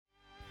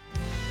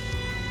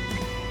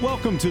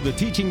Welcome to the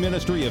teaching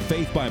ministry of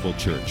Faith Bible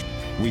Church.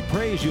 We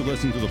pray as you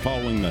listen to the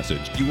following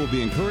message, you will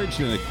be encouraged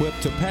and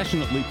equipped to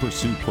passionately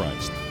pursue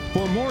Christ.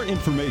 For more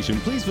information,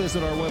 please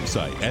visit our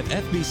website at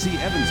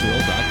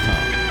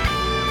fbcevansville.com.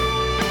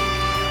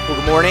 Well,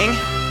 good morning.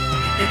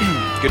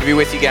 It's good to be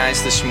with you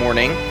guys this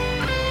morning.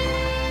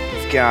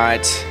 We've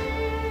got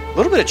a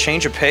little bit of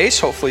change of pace.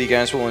 Hopefully you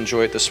guys will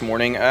enjoy it this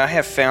morning. I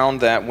have found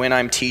that when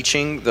I'm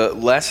teaching, the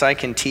less I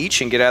can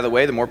teach and get out of the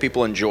way, the more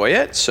people enjoy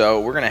it. So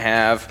we're going to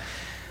have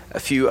a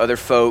few other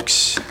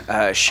folks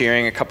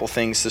sharing a couple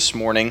things this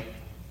morning.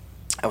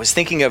 I was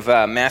thinking of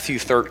Matthew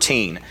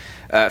 13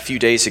 a few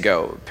days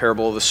ago,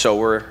 parable of the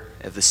sower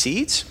of the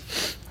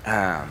seeds,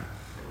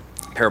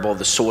 parable of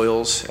the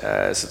soils,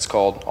 as it's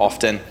called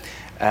often.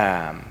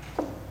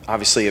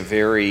 Obviously a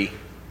very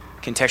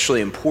contextually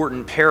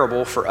important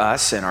parable for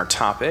us and our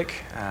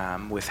topic,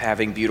 with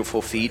having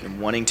beautiful feet and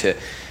wanting to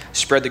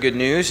spread the good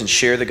news and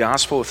share the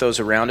gospel with those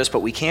around us, but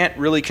we can't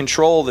really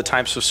control the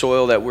types of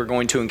soil that we're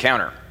going to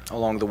encounter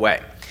along the way.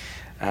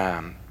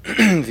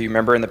 If you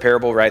remember in the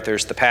parable, right,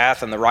 there's the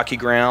path and the rocky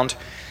ground,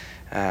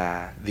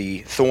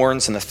 the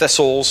thorns and the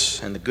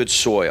thistles and the good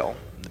soil.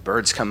 The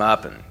birds come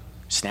up and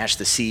snatch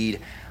the seed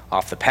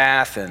off the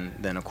path, and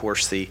then of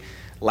course the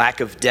lack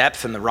of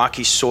depth in the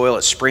rocky soil,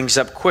 it springs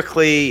up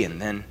quickly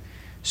and then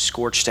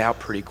scorched out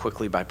pretty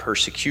quickly by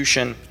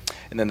persecution.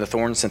 And then the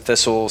thorns and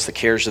thistles, the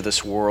cares of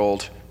this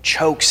world,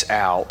 chokes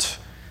out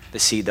the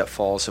seed that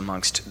falls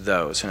amongst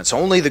those. And it's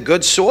only the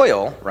good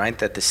soil, right,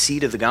 that the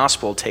seed of the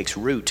gospel takes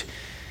root.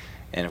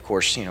 And of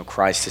course, you know,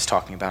 Christ is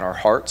talking about our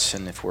hearts,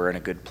 and if we're in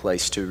a good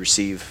place to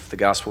receive the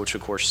gospel, which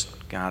of course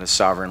God is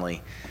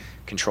sovereignly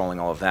controlling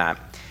all of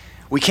that.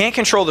 We can't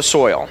control the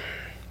soil,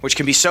 which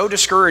can be so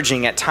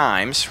discouraging at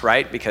times,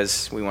 right?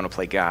 Because we want to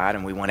play God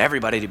and we want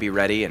everybody to be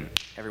ready and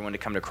everyone to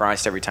come to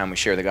Christ every time we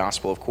share the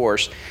gospel, of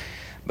course.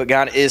 But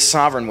God is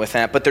sovereign with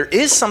that. But there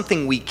is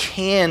something we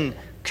can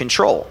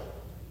control.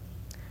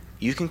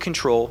 You can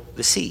control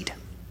the seed.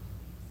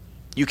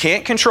 You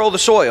can't control the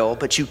soil,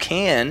 but you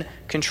can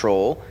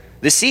control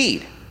the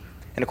seed.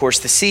 And of course,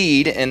 the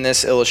seed in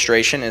this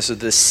illustration is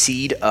the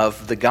seed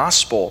of the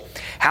gospel.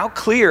 How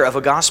clear of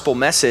a gospel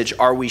message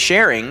are we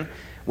sharing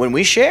when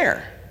we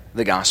share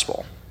the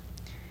gospel?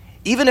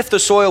 Even if the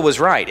soil was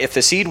right, if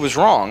the seed was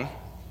wrong,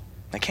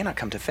 they cannot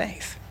come to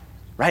faith,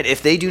 right?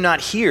 If they do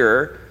not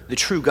hear the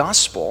true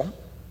gospel,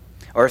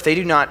 or if they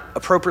do not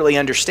appropriately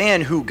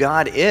understand who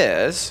God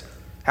is,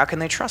 how can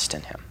they trust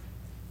in him?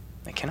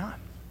 They cannot.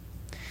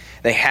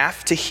 They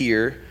have to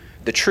hear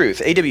the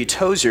truth. A.W.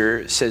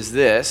 Tozer says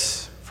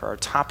this for our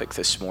topic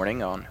this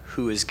morning on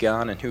who is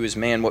God and who is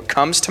man. What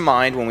comes to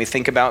mind when we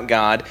think about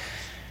God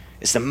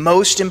is the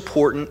most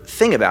important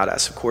thing about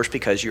us, of course,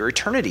 because your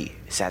eternity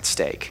is at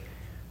stake,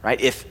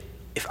 right? If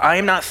I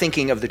am not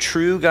thinking of the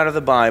true God of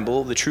the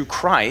Bible, the true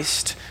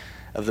Christ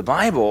of the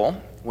Bible,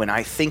 when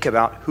I think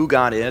about who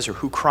God is or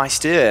who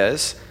Christ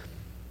is,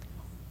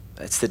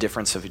 that's the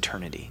difference of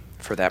eternity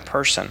for that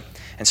person.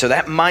 And so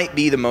that might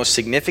be the most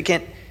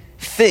significant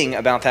thing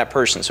about that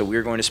person. So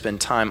we're going to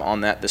spend time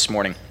on that this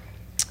morning.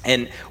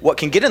 And what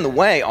can get in the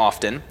way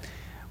often,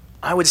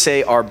 I would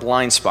say, are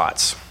blind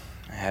spots.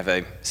 I have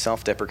a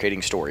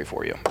self-deprecating story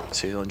for you,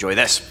 so you'll enjoy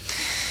this.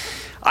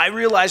 I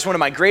realized one of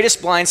my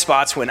greatest blind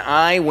spots when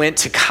I went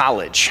to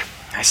college.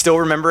 I still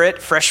remember it,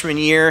 freshman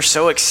year,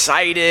 so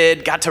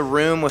excited, got to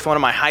room with one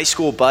of my high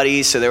school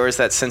buddies, so there was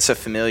that sense of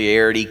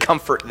familiarity,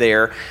 comfort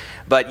there.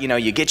 But, you know,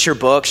 you get your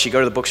books, you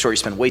go to the bookstore, you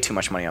spend way too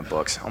much money on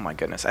books. Oh, my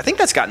goodness. I think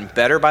that's gotten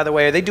better, by the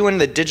way. Are they doing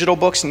the digital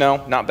books?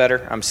 No, not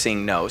better. I'm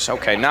seeing no's.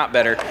 Okay, not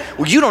better.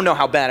 Well, you don't know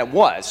how bad it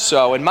was.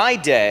 So in my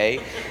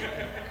day,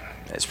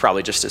 it's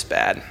probably just as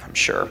bad, I'm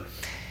sure.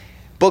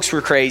 Books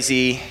were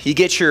crazy. You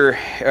get your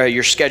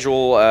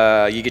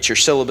schedule, you get your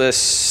syllabus.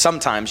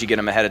 Sometimes you get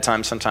them ahead of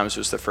time. Sometimes it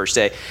was the first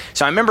day.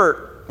 So I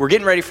remember we're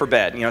getting ready for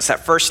bed. You know, it's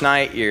that first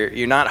night.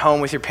 You're not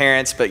home with your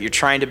parents, but you're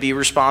trying to be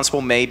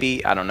responsible,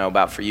 maybe. I don't know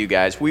about for you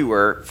guys. We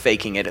were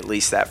faking it at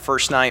least that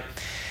first night.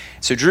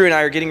 So Drew and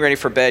I are getting ready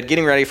for bed,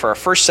 getting ready for our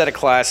first set of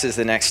classes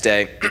the next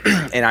day.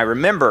 And I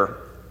remember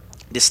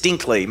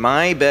distinctly,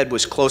 my bed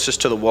was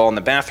closest to the wall and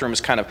the bathroom was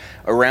kind of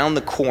around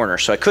the corner.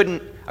 So I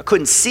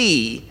couldn't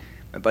see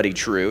my buddy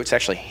Drew. It's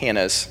actually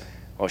Hannah's,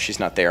 well, she's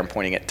not there. I'm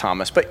pointing at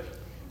Thomas, but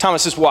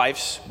Thomas's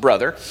wife's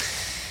brother.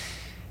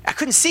 I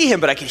couldn't see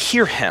him, but I could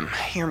hear him,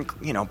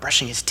 you know,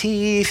 brushing his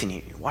teeth and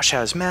he wash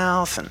out his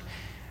mouth.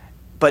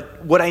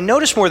 But what I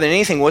noticed more than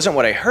anything wasn't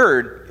what I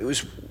heard, it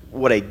was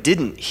what I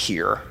didn't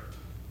hear.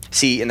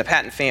 See, in the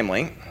Patton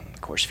family,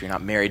 of course, if you're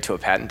not married to a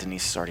Patton,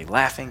 Denise is already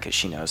laughing because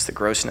she knows the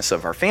grossness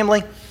of our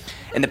family.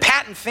 In the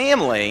Patton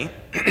family,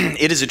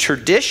 it is a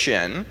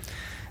tradition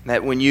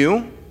that when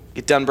you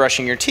get done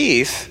brushing your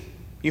teeth,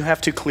 you have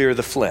to clear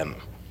the phlegm.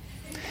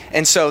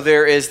 And so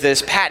there is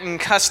this Patton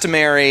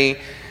customary,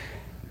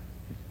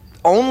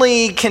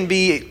 only can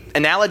be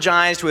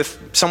analogized with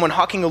someone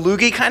hawking a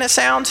loogie kind of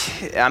sound.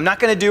 I'm not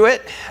going to do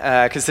it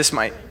because this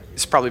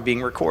is probably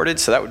being recorded,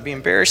 so that would be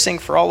embarrassing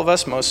for all of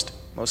us,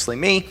 mostly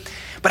me.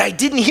 But I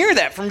didn't hear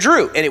that from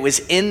Drew. And it was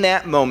in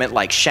that moment,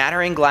 like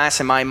shattering glass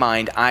in my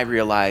mind, I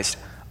realized,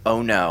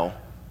 oh no,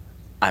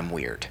 I'm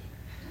weird,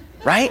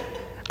 right?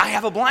 I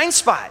have a blind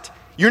spot.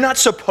 You're not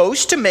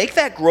supposed to make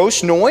that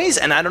gross noise.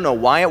 And I don't know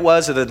why it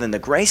was, other than the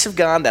grace of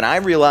God, that I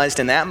realized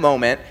in that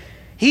moment,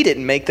 he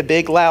didn't make the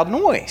big loud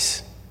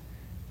noise.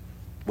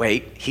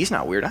 Wait, he's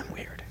not weird, I'm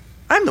weird.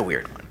 I'm the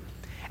weird one.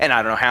 And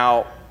I don't know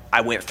how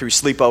I went through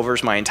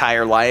sleepovers my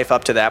entire life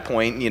up to that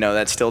point.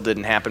 That still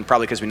didn't happen,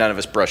 probably because none of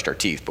us brushed our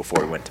teeth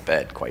before we went to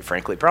bed, quite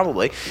frankly,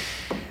 probably.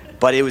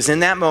 But it was in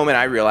that moment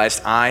I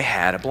realized I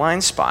had a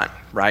blind spot,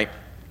 right?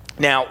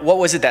 Now, what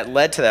was it that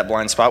led to that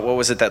blind spot? What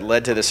was it that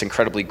led to this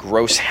incredibly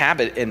gross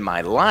habit in my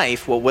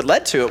life? Well, what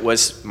led to it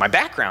was my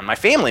background, my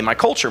family, my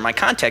culture, my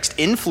context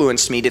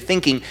influenced me to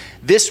thinking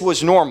this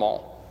was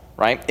normal,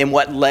 right? And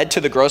what led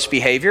to the gross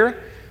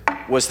behavior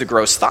was the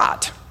gross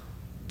thought.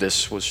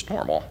 This was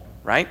normal,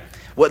 right?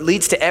 What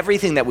leads to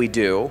everything that we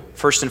do,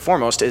 first and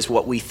foremost, is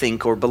what we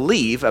think or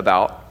believe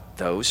about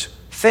those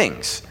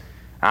things.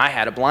 I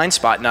had a blind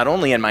spot not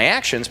only in my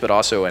actions, but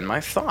also in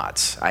my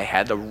thoughts. I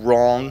had the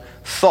wrong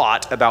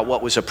thought about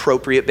what was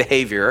appropriate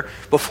behavior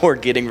before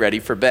getting ready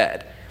for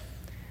bed.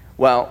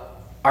 Well,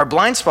 our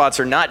blind spots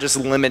are not just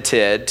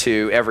limited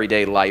to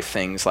everyday life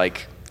things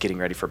like getting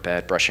ready for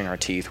bed, brushing our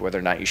teeth, whether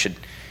or not you should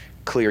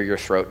clear your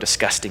throat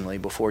disgustingly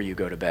before you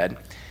go to bed.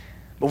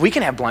 But we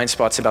can have blind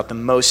spots about the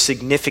most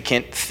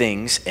significant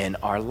things in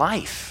our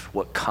life.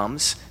 What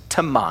comes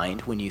to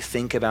mind when you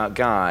think about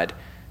God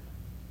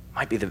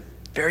might be the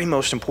very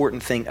most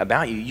important thing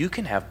about you. You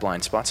can have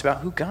blind spots about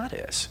who God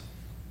is.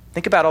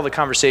 Think about all the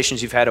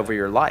conversations you've had over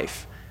your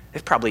life.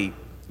 They've probably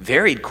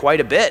varied quite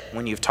a bit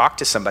when you've talked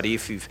to somebody,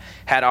 if you've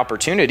had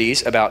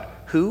opportunities about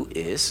who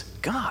is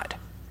God.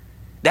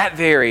 That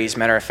varies,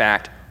 matter of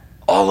fact,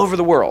 all over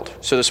the world.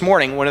 So this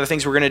morning, one of the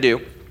things we're going to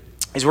do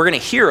is we're going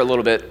to hear a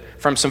little bit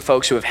from some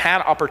folks who have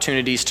had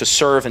opportunities to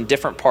serve in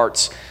different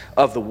parts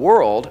of the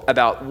world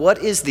about what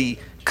is the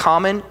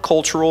common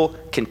cultural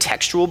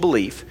contextual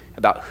belief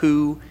about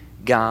who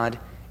God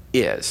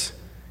is.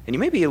 And you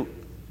may be a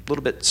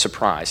little bit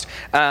surprised.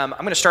 I'm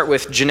going to start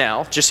with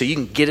Janelle, just so you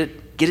can get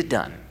it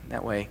done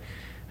that way.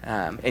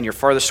 And you're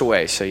farthest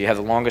away, so you have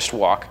the longest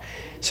walk.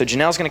 So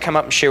Janelle's going to come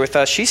up and share with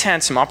us. She's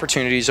had some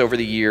opportunities over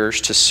the years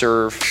to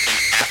serve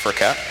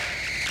Africa.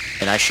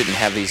 And I shouldn't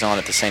have these on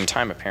at the same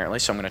time, apparently,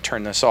 so I'm going to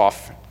turn this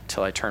off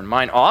until I turn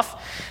mine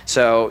off.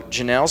 So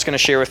Janelle's going to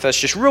share with us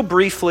just real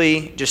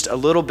briefly, just a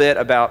little bit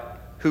about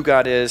who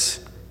God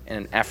is in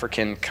an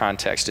African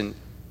context. And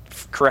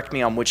correct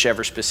me on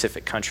whichever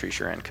specific countries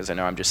you're in, because I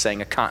know I'm just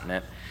saying a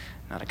continent,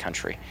 not a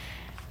country.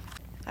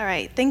 All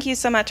right, thank you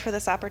so much for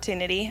this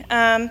opportunity.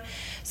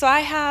 So I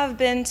have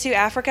been to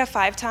Africa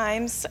 5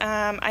 times.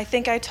 I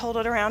think I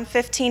totaled around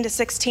 15 to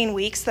 16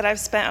 weeks that I've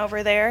spent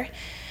over there.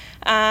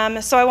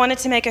 So I wanted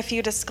to make a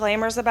few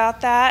disclaimers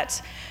about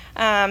that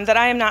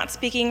I am not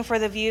speaking for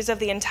the views of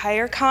the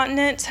entire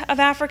continent of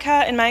Africa,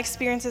 and my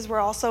experiences were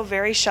also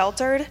very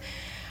sheltered.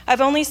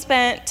 I've only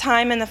spent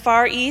time in the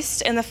Far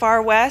East and the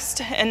Far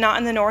West and not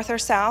in the North or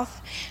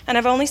South, and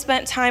I've only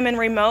spent time in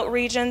remote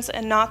regions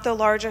and not the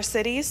larger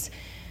cities.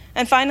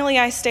 And finally,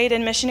 I stayed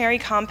in missionary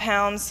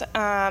compounds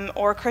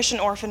or Christian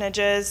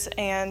orphanages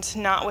and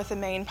not with the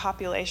main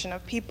population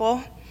of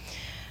people.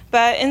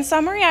 But in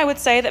summary, I would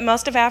say that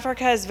most of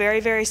Africa is very,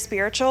 very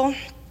spiritual,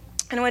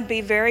 and it would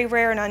be very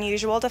rare and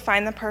unusual to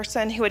find the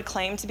person who would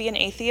claim to be an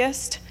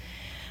atheist.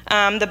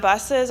 The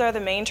buses are the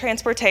main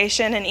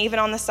transportation, and even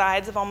on the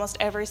sides of almost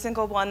every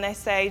single one, they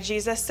say,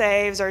 Jesus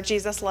saves or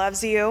Jesus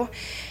loves you.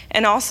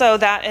 And also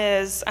that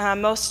is,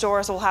 most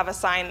stores will have a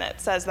sign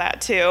that says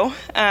that too.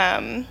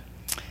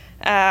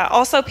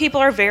 Also, people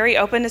are very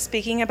open to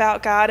speaking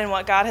about God and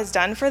what God has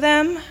done for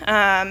them.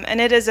 And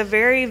it is a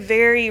very,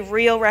 very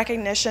real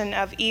recognition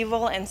of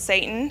evil and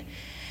Satan.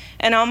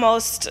 And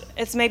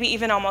it's maybe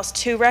even almost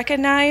too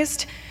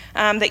recognized.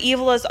 The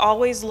evil is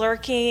always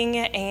lurking,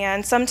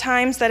 and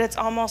sometimes that it's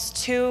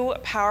almost too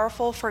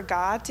powerful for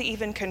God to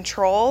even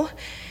control.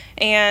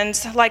 And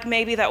like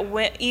maybe that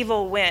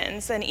evil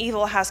wins, and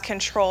evil has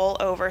control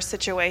over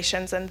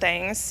situations and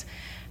things.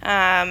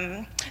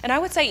 And I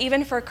would say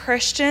even for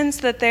Christians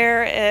that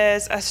there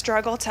is a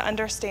struggle to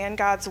understand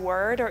God's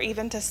word or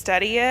even to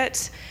study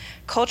it.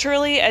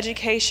 Culturally,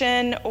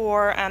 education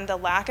or the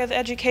lack of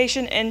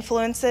education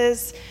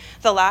influences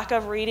the lack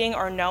of reading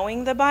or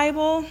knowing the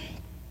Bible.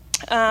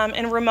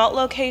 In remote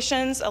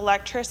locations,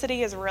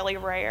 electricity is really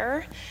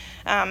rare.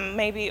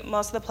 Maybe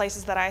most of the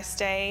places that I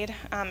stayed,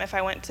 if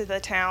I went to the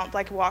town,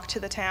 walked to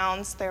the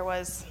towns, there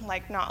was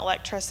not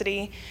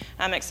electricity,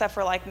 except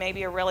for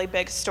maybe a really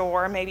big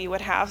store, maybe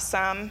would have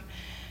some,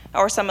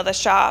 or some of the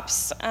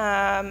shops.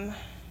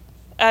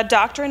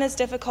 Doctrine is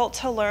difficult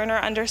to learn or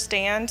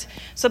understand,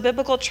 so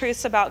biblical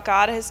truths about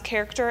God, his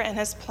character, and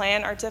his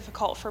plan are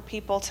difficult for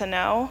people to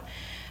know.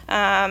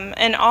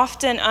 And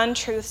often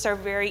untruths are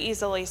very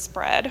easily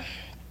spread.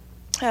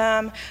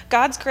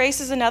 God's grace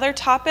is another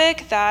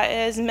topic that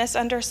is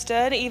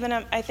misunderstood, even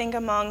I think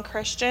among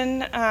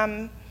Christian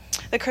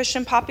the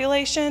Christian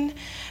population,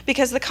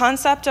 because the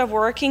concept of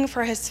working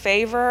for his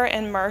favor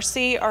and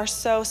mercy are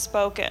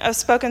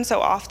spoken so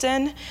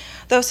often.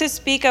 Those who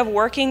speak of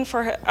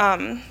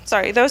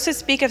those who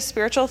speak of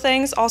spiritual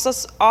things also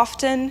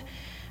often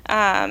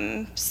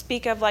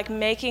speak of like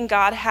making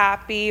God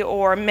happy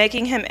or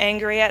making him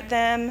angry at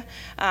them.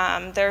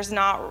 There's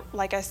not,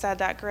 like I said,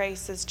 that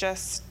grace is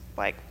just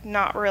like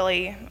not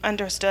really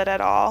understood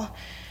at all.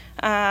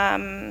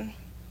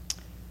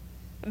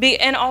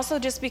 And also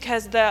just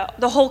because the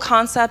whole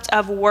concept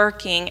of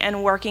working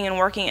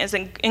is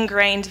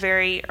ingrained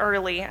very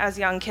early as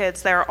young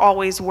kids. They're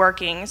always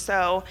working,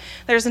 so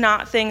there's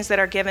not things that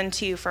are given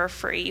to you for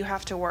free. You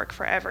have to work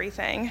for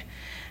everything.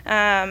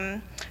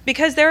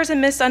 Because there is a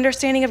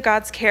misunderstanding of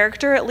God's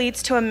character, it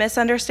leads to a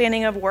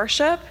misunderstanding of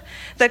worship,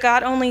 that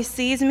God only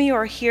sees me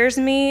or hears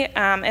me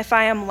if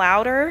I am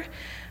louder.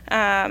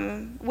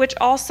 Which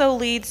also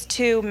leads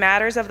to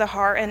matters of the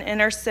heart and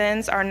inner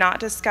sins are not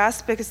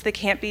discussed because they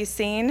can't be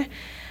seen.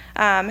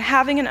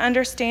 Having an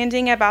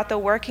understanding about the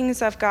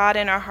workings of God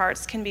in our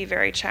hearts can be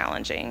very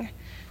challenging.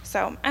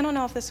 So I don't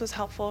know if this was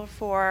helpful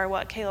for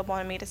what Caleb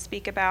wanted me to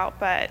speak about,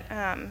 but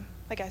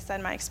like I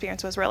said, my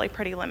experience was really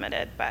pretty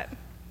limited, but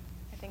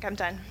I think I'm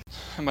done.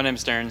 My name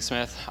is Darren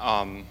Smith.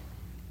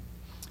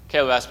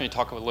 Caleb asked me to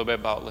talk a little bit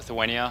about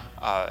Lithuania.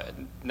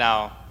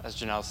 Now, as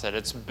Janelle said,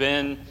 it's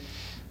been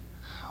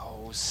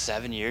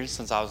 7 years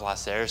since I was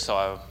last there,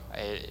 so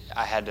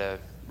I had to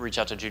reach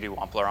out to Judy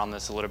Wampler on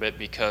this a little bit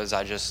because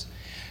I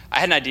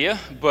had an idea,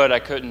 but I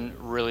couldn't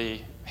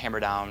really hammer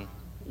down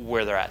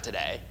where they're at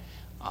today.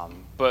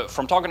 But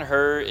from talking to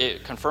her,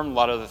 it confirmed a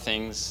lot of the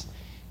things,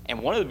 and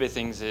one of the big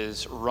things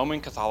is Roman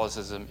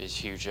Catholicism is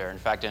huge there. In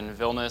fact, in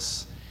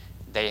Vilnius,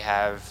 they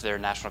have their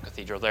national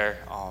cathedral there.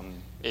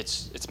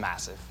 It's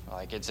massive.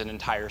 Like, it's an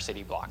entire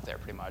city block there,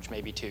 pretty much,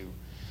 maybe two.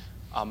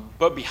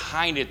 But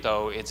behind it,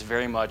 though, it's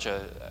very much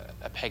a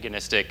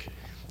paganistic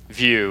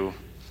view.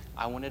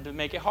 I wanted to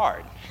make it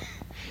hard.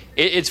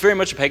 It's very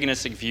much a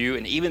paganistic view,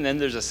 and even then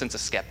there's a sense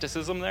of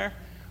skepticism there,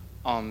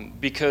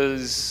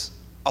 because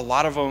a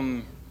lot of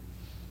them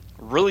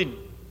really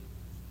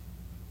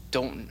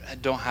don't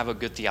have a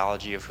good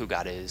theology of who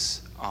God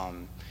is.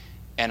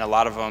 And a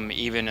lot of them,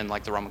 even in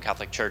like the Roman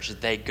Catholic Church,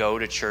 they go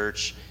to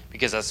church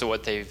because that's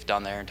what they've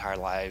done their entire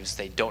lives.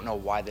 They don't know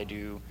why they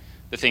do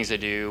the things they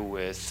do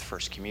with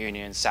First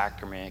Communion,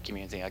 Sacrament,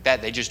 Communion, things like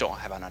that. They just don't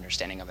have an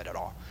understanding of it at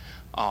all.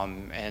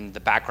 And the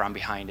background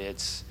behind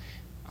it,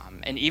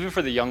 and even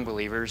for the young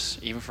believers,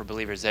 even for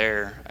believers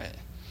there,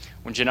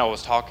 when Janelle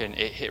was talking,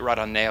 it hit right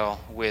on nail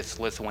with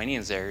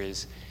Lithuanians there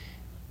is,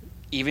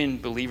 even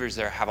believers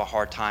there have a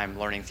hard time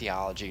learning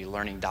theology,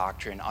 learning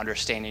doctrine,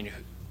 understanding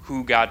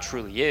who God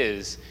truly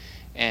is.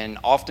 And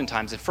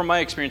oftentimes, and from my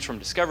experience from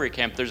Discovery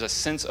Camp, there's a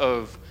sense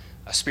of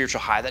a spiritual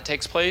high that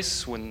takes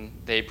place when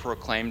they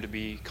proclaim to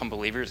become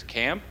believers at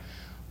camp,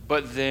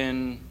 but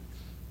then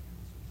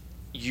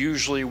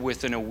usually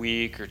within a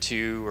week or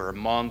two or a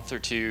month or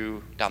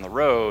two down the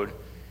road,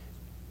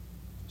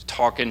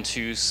 talking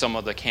to some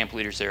of the camp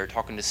leaders there,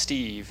 talking to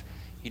Steve,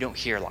 you don't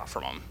hear a lot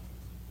from them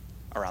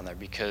around there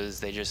because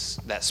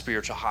that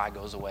spiritual high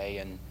goes away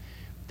and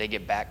they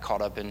get back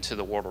caught up into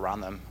the world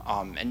around them.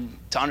 And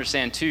to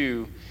understand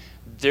too,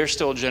 there's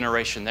still a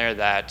generation there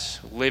that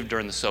lived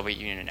during the Soviet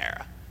Union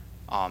era.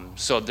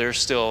 So there's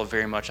still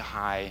very much a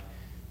high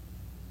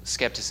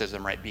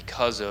skepticism, right,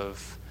 because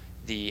of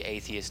the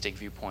atheistic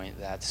viewpoint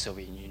that the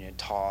Soviet Union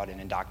taught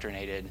and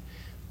indoctrinated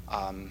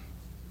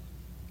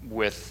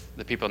with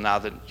the people now.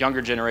 The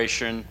younger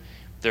generation,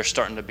 they're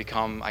starting to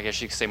become, I guess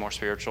you could say, more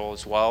spiritual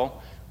as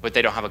well, but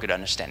they don't have a good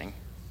understanding,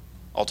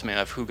 ultimately,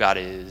 of who God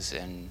is,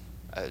 and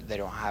they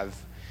don't have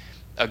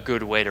a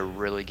good way to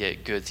really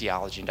get good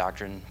theology and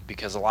doctrine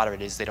because a lot of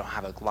it is they don't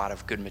have a lot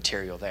of good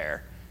material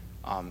there.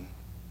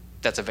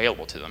 That's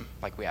available to them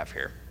like we have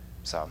here.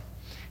 So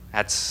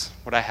that's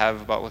what I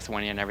have about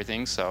Lithuania and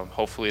everything. So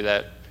hopefully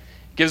that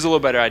gives a little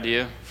better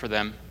idea for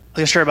them.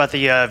 I'll share about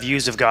the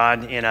views of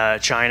God in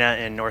China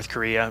and North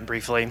Korea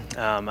briefly.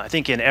 I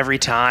think in every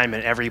time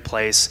and every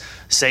place,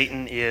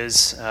 Satan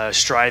is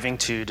striving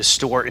to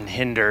distort and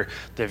hinder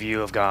the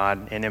view of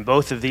God. And in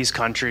both of these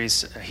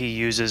countries, he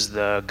uses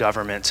the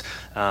government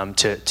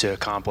to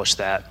accomplish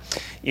that.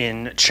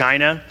 In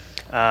China,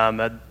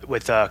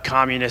 with a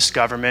communist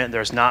government,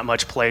 there's not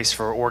much place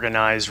for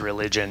organized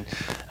religion.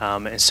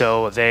 And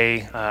so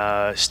they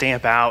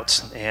stamp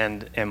out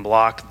and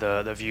block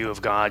the view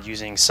of God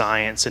using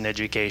science and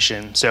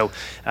education. So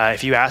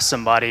if you ask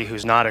somebody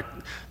who's not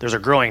there's a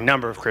growing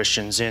number of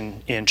Christians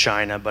in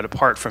China, but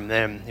apart from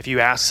them, if you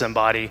ask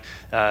somebody,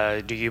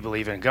 do you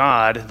believe in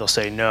God? They'll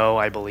say, no,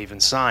 I believe in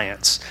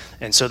science.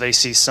 And so they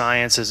see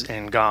science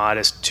and God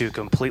as two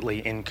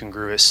completely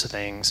incongruous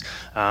things,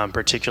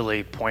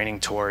 particularly pointing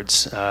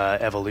towards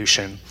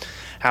evolution.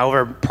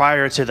 However,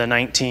 prior to the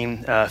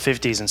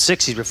 1950s and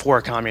 60s,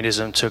 before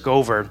communism took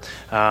over,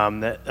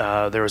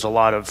 there was a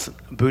lot of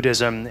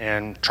Buddhism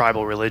and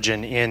tribal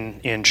religion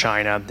in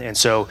China. And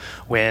so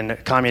when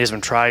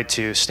communism tried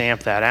to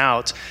stamp that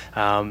out,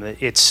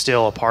 it's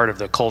still a part of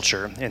the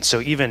culture. And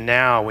so even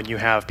now, when you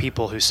have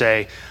people who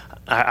say,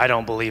 I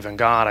don't believe in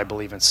God, I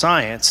believe in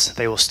science,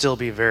 they will still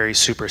be very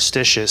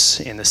superstitious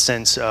in the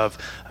sense of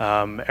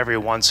every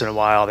once in a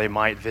while they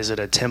might visit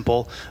a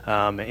temple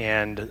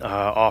and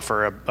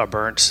offer a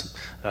burnt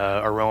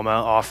aroma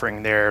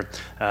offering there.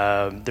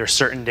 There's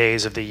certain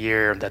days of the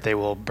year that they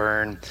will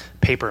burn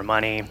paper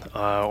money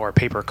or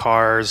paper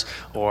cars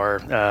or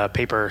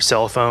paper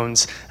cell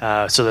phones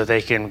so that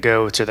they can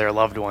go to their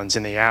loved ones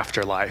in the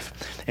afterlife.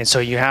 And so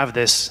you have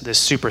this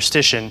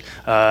superstition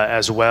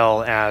as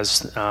well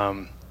as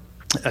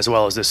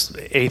this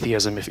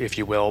atheism, if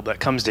you will, that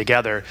comes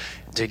together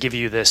to give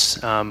you this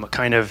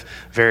kind of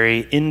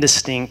very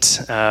indistinct,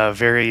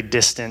 very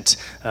distant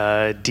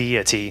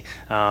deity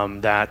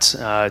that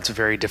it's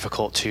very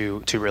difficult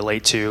to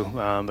relate to,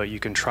 but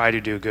you can try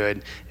to do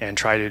good and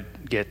try to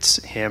get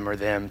him or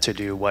them to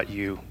do what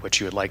you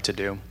would like to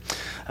do.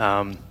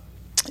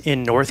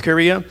 In North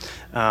Korea,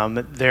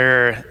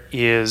 there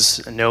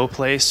is no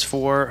place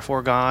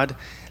for God.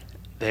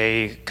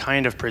 They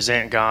kind of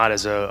present God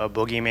as a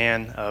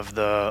boogeyman of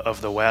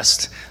the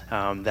West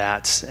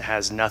that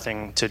has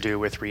nothing to do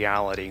with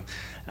reality.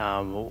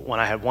 When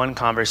I had one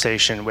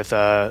conversation with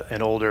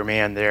an older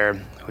man there,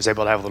 I was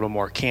able to have a little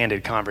more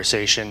candid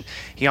conversation.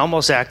 He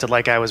almost acted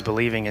like I was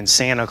believing in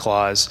Santa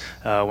Claus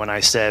when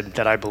I said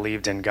that I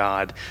believed in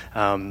God.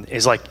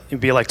 It'd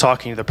be like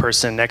talking to the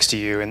person next to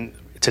you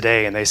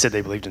today, and they said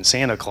they believed in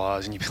Santa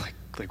Claus, and you'd be like,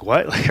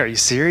 what? Like, are you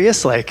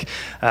serious? Like,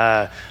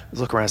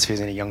 look around, see if there's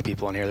any young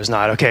people in here. There's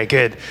not. Okay,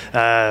 good.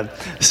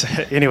 So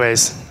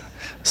anyways,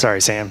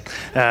 sorry, Sam.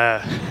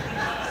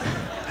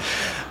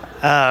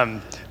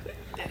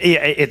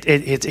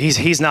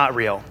 He's not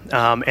real,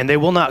 and they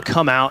will not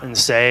come out and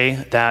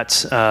say that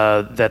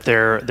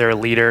their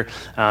leader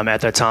at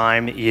the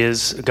time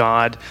is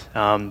God,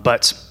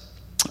 but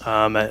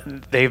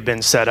they've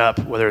been set up,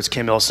 whether it's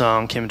Kim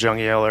Il-sung, Kim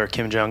Jong-il, or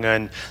Kim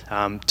Jong-un,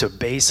 to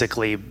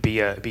basically be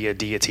a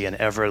deity, an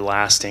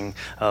everlasting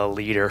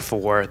leader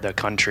for the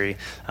country.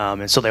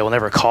 And so they will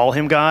never call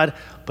him God,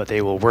 but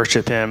they will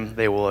worship him.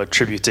 They will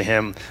attribute to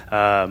him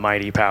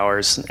mighty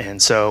powers.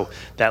 And so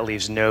that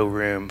leaves no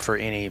room for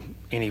any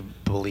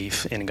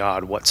belief in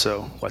God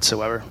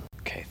whatsoever.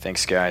 Okay,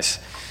 thanks, guys.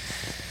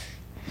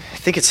 I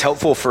think it's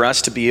helpful for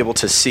us to be able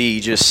to see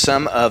just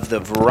some of the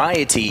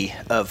variety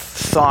of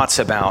thoughts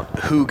about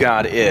who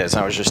God is.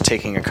 I was just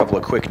taking a couple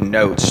of quick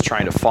notes,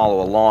 trying to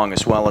follow along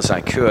as well as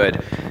I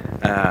could.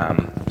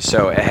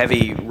 So a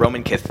heavy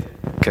Roman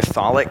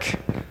Catholic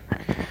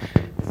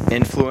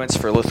influence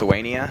for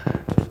Lithuania.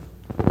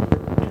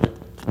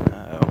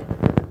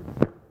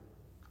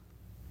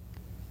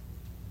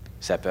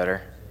 Is that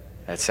better?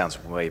 That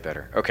sounds way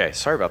better. Okay,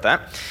 sorry about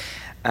that.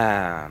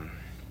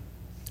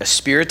 A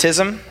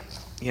Spiritism.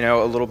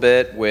 A little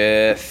bit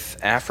with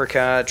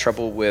Africa,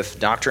 trouble with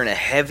doctrine, a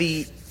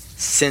heavy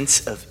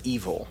sense of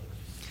evil.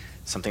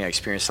 Something I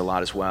experienced a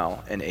lot as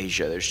well in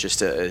Asia. There's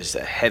just a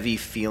heavy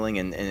feeling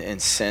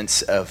and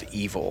sense of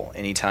evil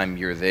anytime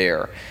you're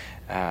there.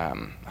 I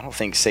don't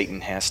think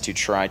Satan has to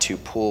try to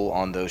pull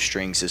on those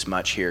strings as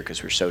much here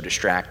because we're so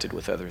distracted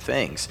with other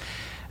things.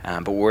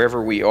 But wherever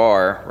we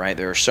are, right,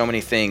 there are so many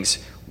things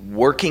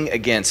working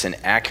against an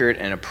accurate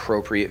and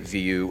appropriate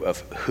view of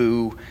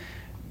who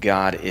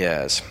God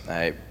is.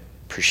 I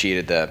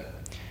appreciated the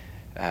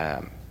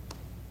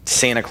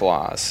Santa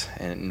Claus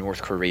in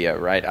North Korea,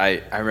 right?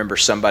 I remember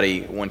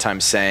somebody one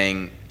time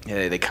saying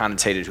they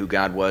connotated who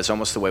God was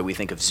almost the way we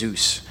think of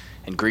Zeus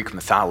in Greek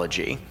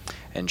mythology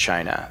in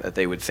China, that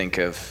they would think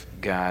of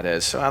God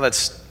as, well,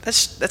 that's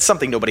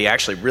something nobody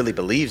actually really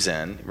believes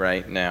in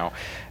right now,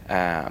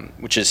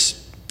 which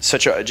is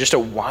just a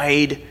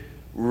wide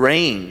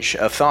range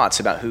of thoughts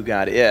about who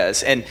God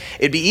is. And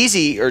it'd be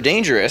easy or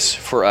dangerous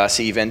for us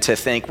even to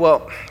think,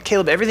 well,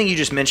 Caleb, everything you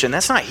just mentioned,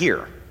 that's not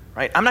here,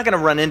 right? I'm not going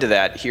to run into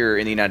that here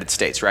in the United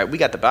States, right? We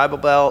got the Bible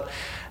Belt.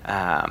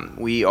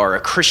 We are a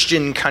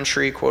Christian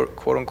country, quote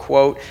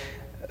unquote,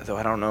 though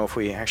I don't know if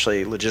we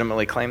actually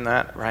legitimately claim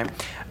that, right?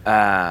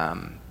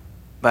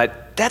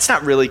 But that's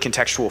not really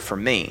contextual for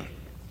me.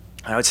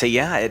 I would say,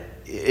 yeah,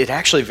 it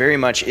actually very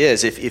much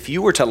is. If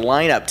you were to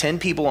line up 10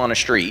 people on a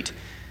street,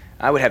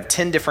 I would have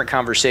 10 different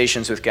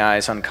conversations with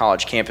guys on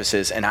college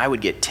campuses, and I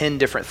would get 10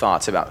 different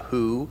thoughts about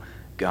who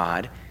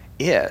God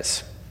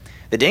is.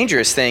 The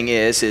dangerous thing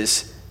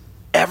is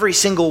every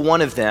single one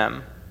of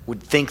them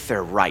would think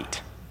they're right.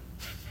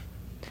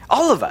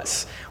 All of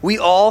us. We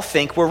all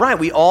think we're right.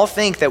 We all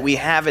think that we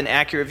have an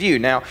accurate view.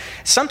 Now,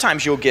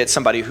 sometimes you'll get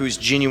somebody who's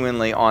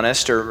genuinely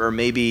honest or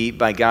maybe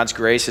by God's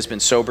grace has been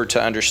sober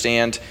to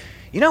understand,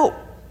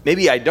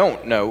 maybe I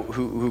don't know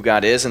who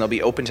God is, and they'll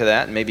be open to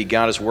that, and maybe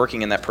God is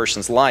working in that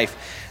person's life.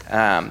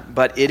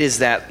 But it is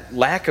that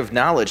lack of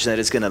knowledge that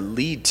is going to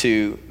lead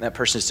to that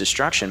person's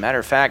destruction. Matter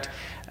of fact,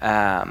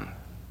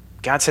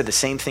 God said the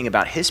same thing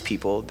about his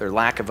people, their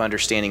lack of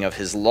understanding of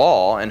his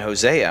law in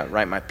Hosea,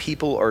 right? My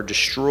people are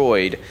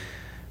destroyed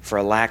for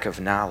a lack of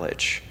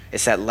knowledge.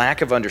 It's that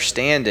lack of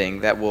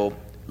understanding that will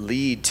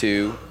lead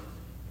to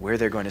where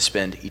they're going to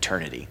spend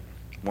eternity,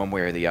 one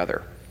way or the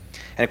other.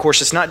 And of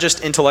course, it's not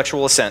just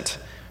intellectual assent.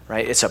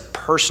 right? It's a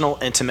personal,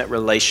 intimate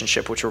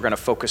relationship, which we're going to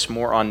focus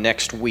more on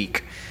next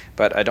week.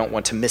 But I don't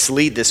want to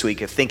mislead this week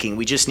of thinking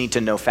we just need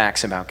to know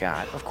facts about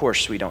God. Of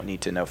course, we don't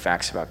need to know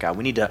facts about God.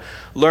 We need to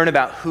learn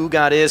about who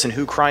God is and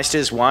who Christ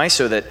is. Why?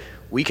 So that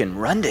we can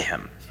run to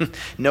him,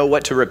 know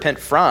what to repent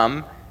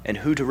from and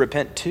who to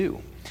repent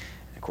to.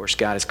 Of course,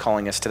 God is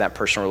calling us to that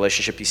personal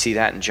relationship. You see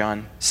that in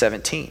John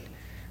 17.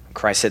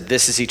 Christ said,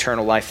 "This is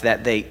eternal life,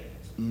 that they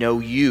know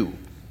you,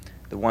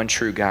 the one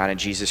true God, and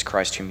Jesus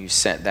Christ whom you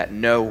sent." That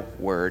 "know"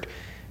 word,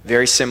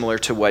 very similar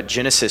to what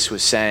Genesis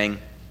was saying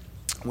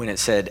when it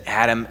said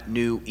Adam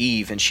knew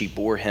Eve and she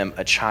bore him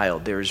a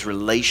child. There is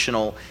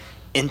relational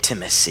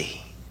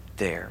intimacy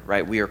there,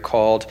 right? We are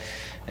called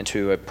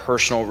into a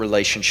personal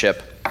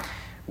relationship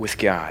with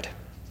God.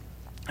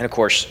 And of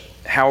course,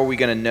 how are we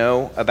going to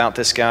know about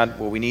this God?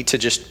 Well, we need to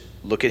just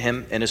look at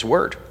him in his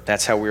word.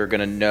 That's how we're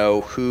going to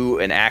know who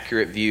an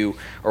accurate view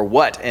or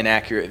what an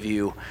accurate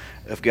view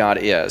of God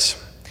is.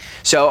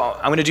 So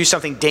I'm going to do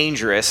something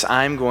dangerous.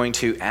 I'm going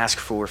to ask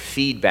for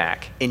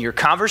feedback in your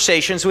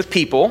conversations with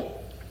people.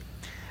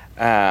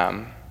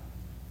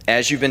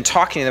 As you've been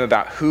talking to them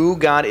about who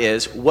God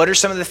is, what are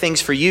some of the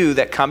things for you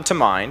that come to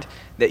mind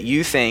that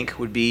you think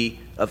would be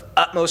of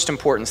utmost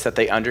importance that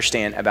they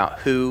understand about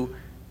who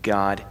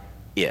God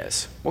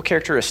is? What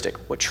characteristic?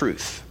 What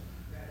truth?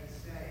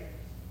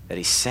 That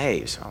he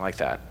saves. I like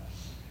that.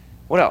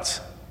 What else?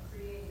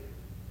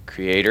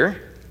 Creator.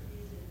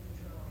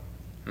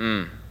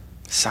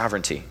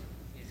 Sovereignty.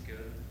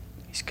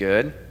 He's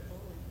good.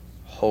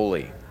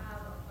 Holy.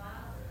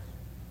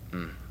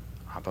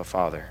 Abba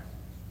Father.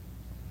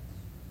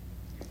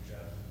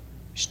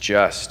 He's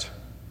just.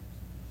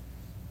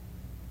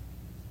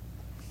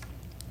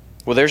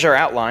 Well, there's our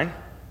outline.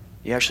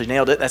 You actually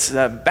nailed it. That's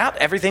about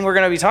everything we're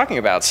going to be talking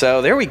about.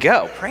 So there we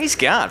go. Praise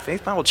God.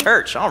 Faith Bible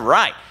Church. All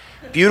right.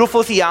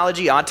 Beautiful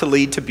theology ought to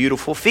lead to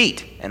beautiful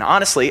feet. And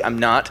honestly, I'm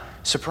not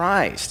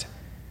surprised.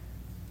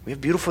 We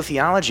have beautiful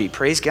theology.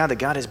 Praise God that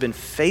God has been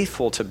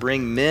faithful to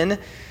bring men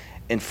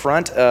in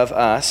front of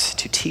us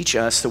to teach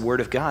us the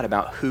Word of God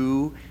about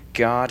who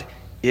God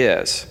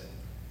is.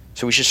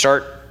 So we should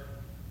start,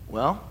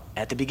 well,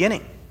 at the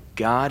beginning.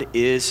 God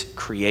is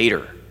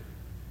creator.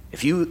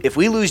 If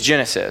we lose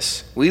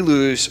Genesis, we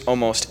lose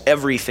almost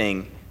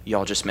everything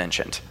y'all just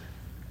mentioned.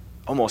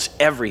 Almost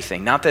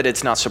everything. Not that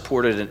it's not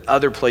supported in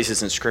other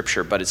places in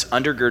Scripture, but it's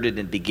undergirded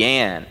and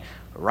began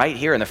right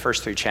here in the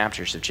first 3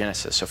 chapters of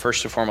Genesis. So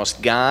first and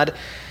foremost, God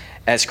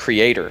as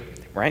creator,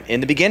 right?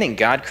 In the beginning,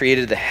 God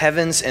created the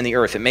heavens and the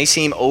earth. It may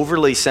seem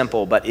overly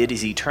simple, but it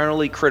is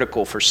eternally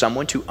critical for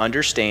someone to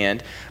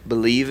understand,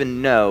 believe,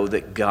 and know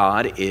that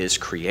God is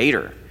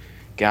creator.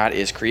 God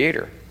is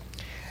creator.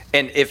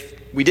 And if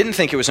we didn't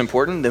think it was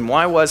important, then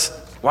why was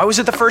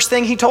it the first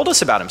thing he told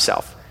us about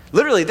himself?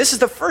 Literally, this is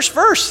the first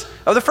verse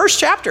of the first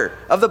chapter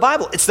of the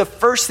Bible. It's the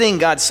first thing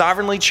God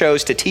sovereignly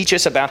chose to teach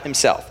us about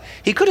himself.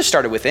 He could have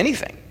started with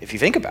anything, if you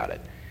think about it.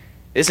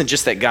 It isn't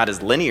just that God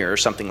is linear or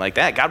something like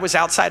that. God was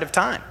outside of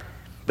time.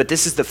 But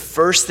this is the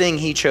first thing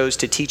he chose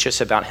to teach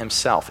us about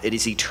himself. It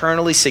is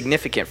eternally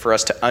significant for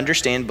us to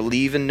understand,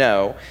 believe, and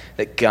know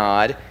that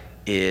God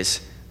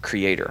is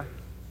creator.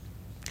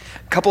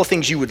 A couple of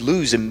things you would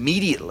lose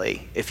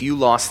immediately if you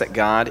lost that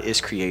God is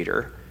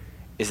creator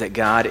is that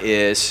God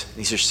is,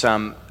 these are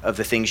some of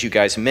the things you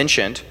guys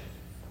mentioned,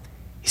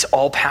 he's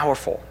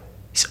all-powerful.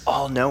 He's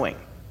all-knowing.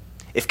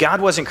 If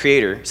God wasn't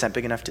creator, is that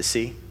big enough to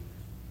see?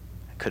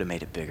 I could have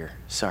made it bigger.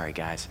 Sorry,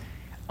 guys.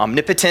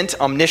 Omnipotent,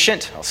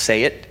 omniscient, I'll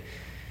say it.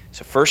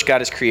 So first,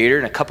 God is creator,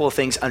 and a couple of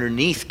things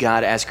underneath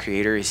God as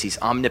creator is he's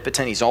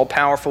omnipotent, he's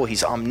all-powerful,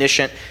 he's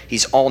omniscient,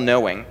 he's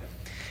all-knowing.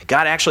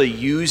 God actually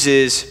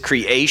uses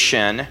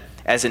creation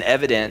as an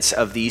evidence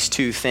of these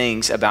two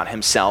things about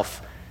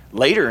himself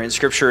later in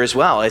Scripture as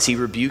well, as he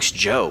rebukes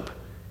Job.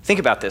 Think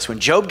about this. When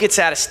Job gets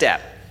out of step,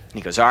 and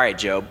he goes, all right,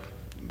 Job,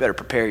 you better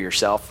prepare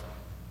yourself.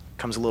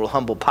 Comes a little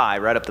humble pie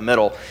right up the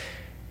middle.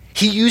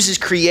 He uses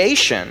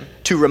creation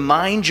to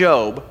remind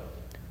Job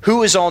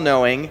who is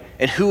all-knowing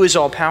and who is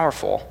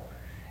all-powerful,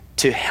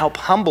 to help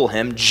humble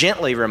him,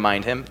 gently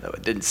remind him, though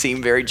it didn't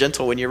seem very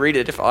gentle when you read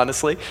it, if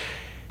honestly,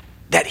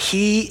 that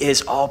he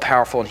is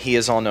all-powerful and he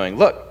is all-knowing.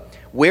 Look,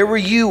 where were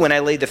you when I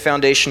laid the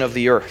foundation of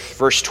the earth?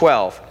 Verse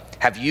 12,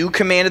 have you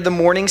commanded the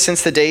morning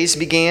since the days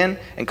began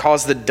and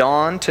caused the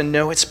dawn to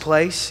know its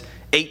place?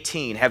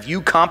 18, have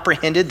you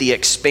comprehended the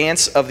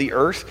expanse of the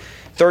earth?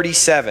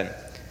 37,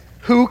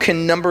 who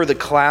can number the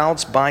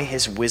clouds by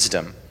his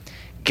wisdom?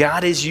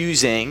 God is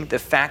using the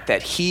fact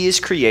that he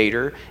is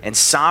creator and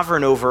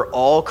sovereign over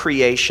all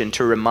creation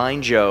to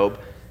remind Job,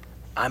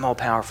 I'm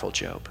all-powerful,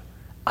 Job.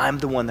 I'm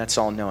the one that's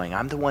all-knowing.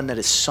 I'm the one that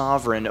is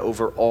sovereign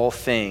over all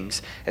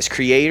things. As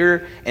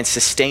creator and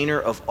sustainer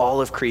of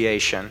all of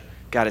creation,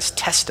 God is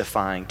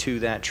testifying to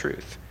that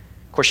truth.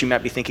 Of course, you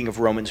might be thinking of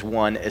Romans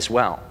 1 as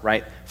well,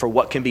 right? For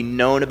what can be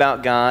known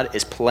about God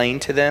is plain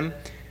to them,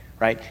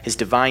 right? His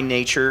divine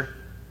nature,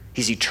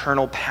 his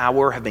eternal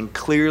power have been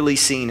clearly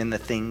seen in the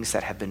things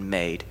that have been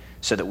made,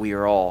 so that we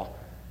are all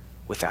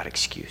without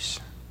excuse.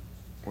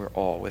 We're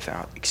all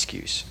without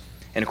excuse.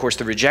 And of course,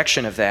 the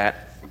rejection of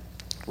that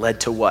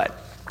led to what?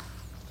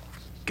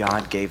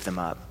 God gave them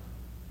up.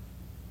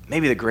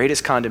 Maybe the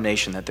greatest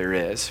condemnation that there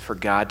is for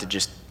God to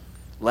just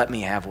let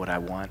me have what I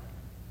want,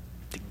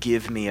 to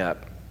give me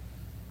up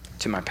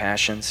to my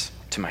passions,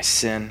 to my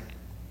sin.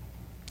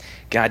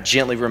 God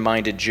gently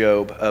reminded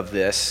Job of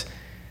this.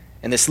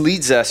 And this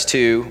leads us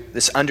to,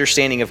 this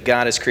understanding of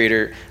God as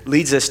creator,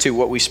 leads us to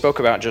what we spoke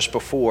about just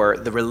before,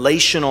 the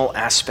relational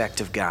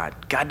aspect of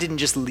God. God didn't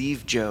just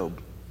leave Job.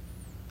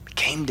 He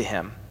came to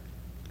him,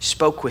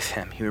 spoke with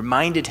him. He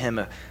reminded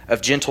him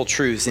of gentle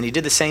truths. And he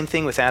did the same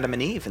thing with Adam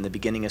and Eve in the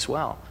beginning as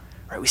well.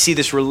 Right? We see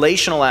this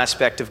relational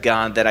aspect of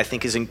God that I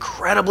think is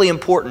incredibly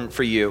important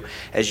for you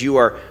as you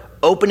are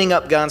opening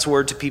up God's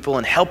word to people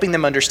and helping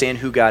them understand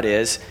who God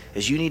is,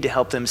 as you need to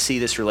help them see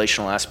this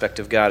relational aspect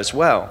of God as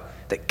well.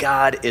 That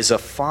God is a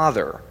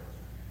father.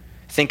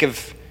 Think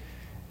of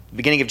the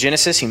beginning of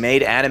Genesis. He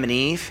made Adam and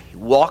Eve. He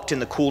walked in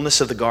the coolness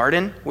of the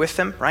garden with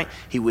them, right?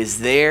 He was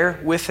there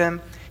with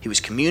them. He was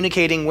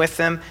communicating with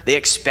them. They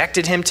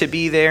expected him to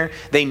be there.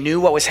 They knew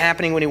what was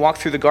happening when he walked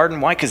through the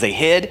garden. Why? Because they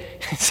hid.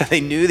 So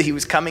they knew that he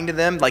was coming to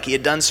them like he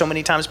had done so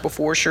many times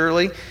before,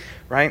 surely,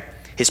 right?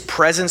 His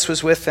presence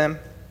was with them.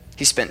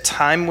 He spent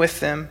time with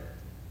them,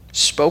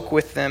 spoke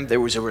with them.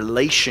 There was a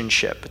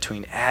relationship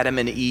between Adam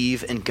and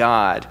Eve and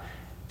God.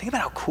 Think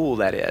about how cool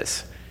that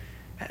is.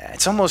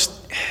 It's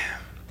almost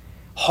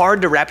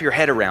hard to wrap your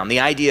head around the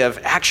idea of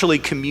actually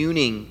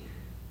communing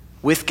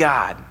with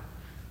God.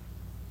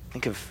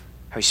 Think of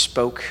how he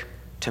spoke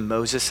to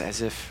Moses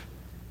as if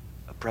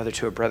a brother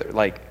to a brother.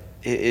 Like,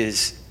 it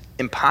is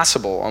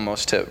impossible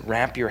almost to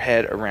wrap your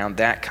head around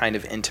that kind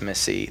of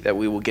intimacy that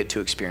we will get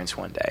to experience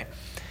one day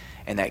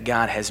and that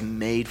God has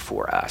made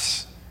for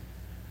us.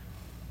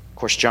 Of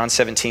course, John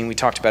 17, we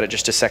talked about it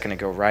just a second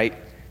ago, right?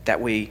 That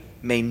we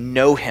may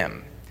know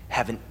him,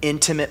 have an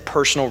intimate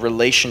personal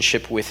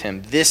relationship with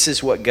him. This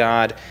is what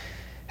God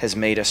has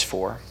made us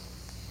for.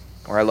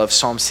 Or I love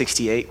Psalm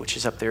 68, which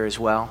is up there as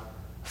well.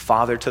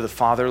 Father to the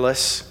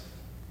fatherless.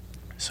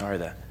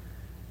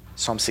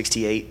 Psalm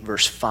 68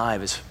 verse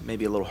 5 is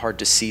maybe a little hard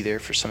to see there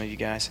for some of you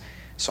guys.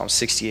 Psalm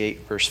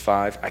 68 verse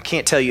 5. I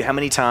can't tell you how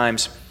many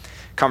times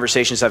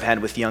conversations I've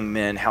had with young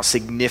men, how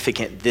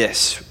significant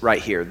this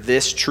right here,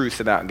 this truth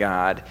about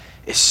God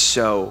is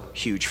so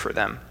huge for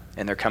them.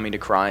 And they're coming to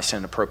Christ and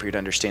an appropriate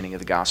understanding of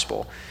the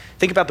gospel.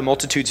 Think about the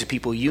multitudes of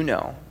people you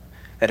know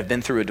that have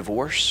been through a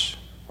divorce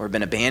or have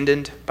been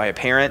abandoned by a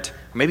parent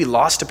or maybe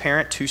lost a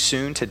parent too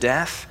soon to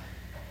death.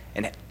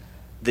 And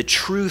the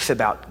truth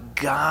about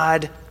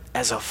God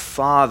as a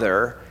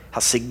father, how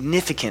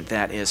significant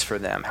that is for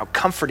them, how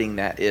comforting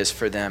that is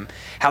for them,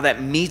 how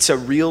that meets a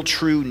real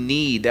true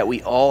need that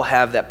we all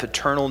have, that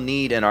paternal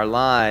need in our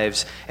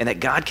lives, and that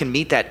God can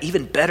meet that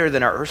even better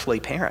than our earthly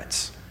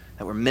parents.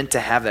 That we're meant to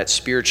have that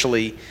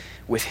spiritually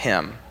with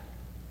him.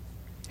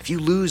 If you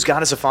lose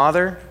God as a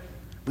father,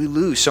 we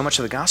lose so much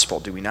of the gospel,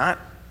 do we not?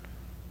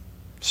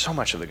 So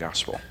much of the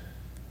gospel.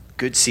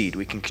 Good seed.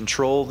 We can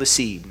control the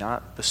seed,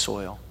 not the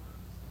soil.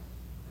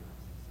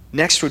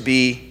 Next would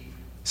be,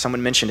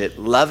 someone mentioned it,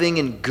 loving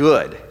and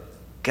good.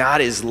 God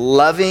is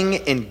loving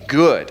and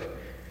good.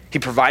 He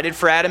provided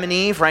for Adam and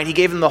Eve, right? He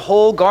gave them the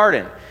whole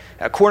garden.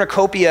 A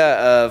cornucopia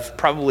of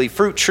probably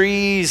fruit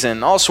trees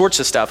and all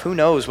sorts of stuff. Who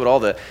knows what all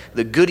the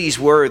goodies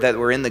were that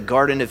were in the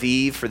Garden of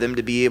Eve for them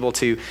to be able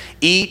to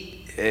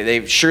eat.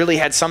 They surely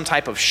had some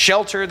type of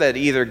shelter that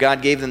either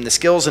God gave them the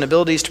skills and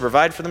abilities to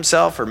provide for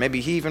themselves, or maybe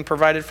he even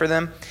provided for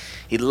them.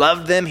 He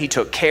loved them. He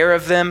took care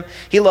of them.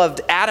 He loved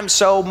Adam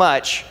so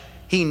much,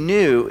 he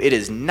knew it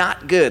is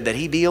not good that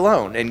he be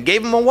alone and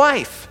gave him a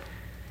wife.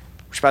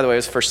 Which, by the way,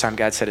 was the first time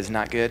God said is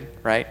not good,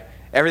 right?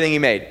 Everything he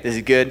made, is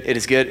it good? It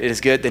is good. It is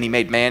good. Then he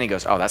made man. He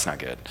goes, oh, that's not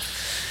good.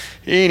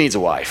 He needs a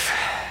wife.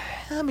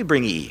 Let me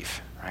bring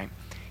Eve, right?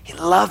 He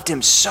loved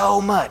him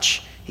so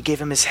much. He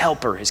gave him his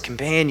helper, his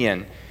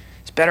companion,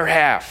 his better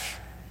half.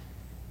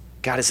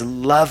 God is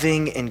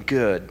loving and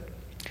good.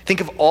 Think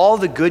of all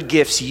the good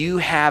gifts you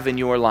have in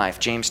your life.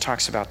 James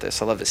talks about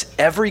this. I love this.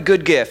 Every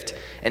good gift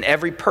and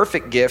every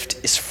perfect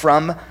gift is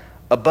from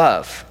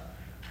above,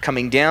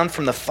 coming down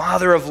from the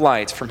Father of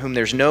lights, from whom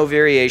there's no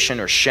variation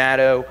or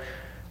shadow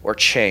or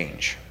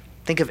change.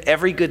 Think of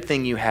every good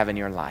thing you have in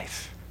your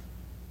life.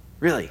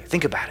 Really,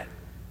 think about it.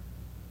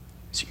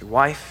 Is it your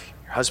wife,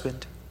 your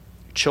husband,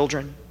 your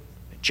children,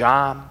 a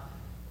job?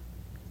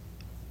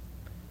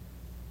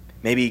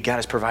 Maybe God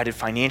has provided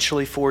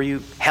financially for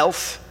you,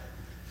 health,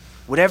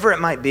 whatever it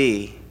might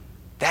be,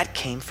 that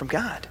came from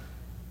God.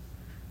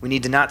 We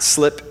need to not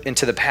slip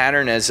into the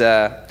pattern as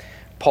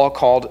Paul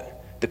called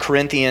the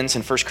Corinthians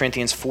in 1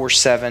 Corinthians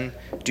 4:7.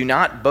 Do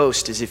not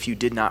boast as if you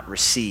did not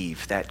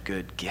receive that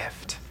good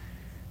gift.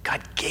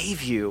 God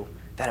gave you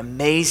that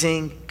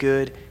amazing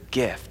good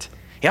gift.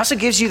 He also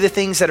gives you the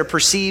things that are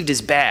perceived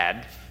as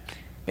bad.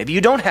 Maybe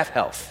you don't have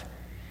health.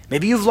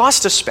 Maybe you've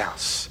lost a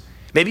spouse.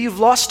 Maybe you've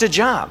lost a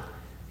job.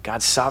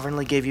 God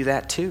sovereignly gave you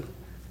that too.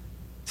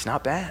 It's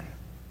not bad.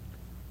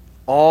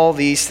 All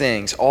these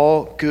things,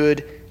 all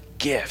good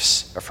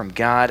gifts are from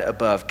God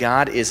above.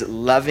 God is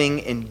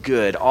loving and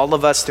good. All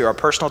of us, through our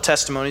personal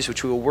testimonies,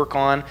 which we will work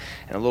on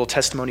in a little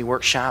testimony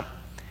workshop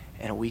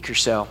in a week or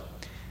so,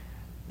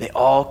 they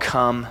all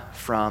come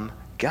from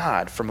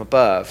God, from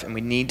above. And we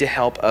need to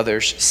help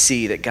others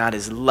see that God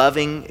is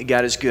loving,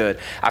 God is good.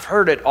 I've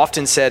heard it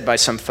often said by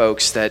some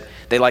folks that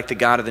they like the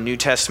God of the New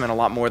Testament a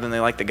lot more than they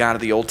like the God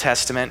of the Old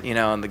Testament.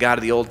 And the God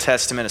of the Old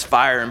Testament is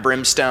fire and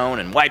brimstone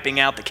and wiping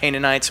out the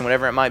Canaanites and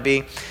whatever it might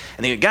be.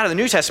 And the God of the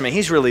New Testament,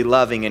 he's really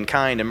loving and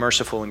kind and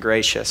merciful and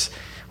gracious.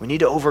 We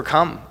need to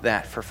overcome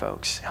that for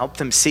folks. Help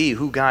them see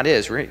who God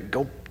is.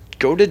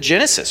 Go to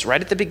Genesis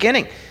right at the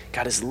beginning.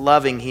 God is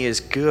loving, he is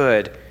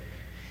good.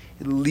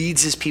 He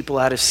leads his people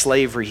out of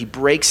slavery. He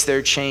breaks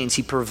their chains.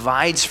 He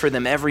provides for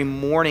them every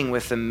morning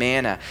with the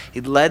manna.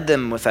 He led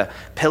them with a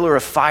pillar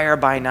of fire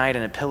by night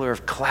and a pillar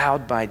of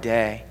cloud by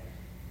day.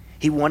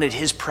 He wanted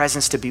his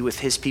presence to be with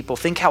his people.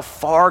 Think how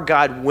far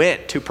God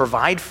went to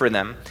provide for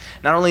them.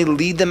 Not only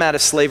lead them out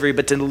of slavery,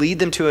 but to lead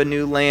them to a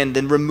new land,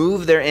 then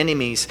remove their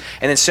enemies,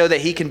 and then so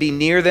that he can be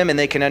near them and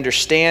they can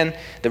understand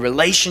the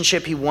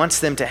relationship he wants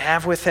them to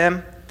have with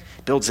him.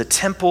 Builds a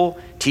temple,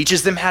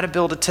 teaches them how to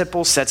build a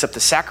temple, sets up the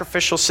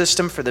sacrificial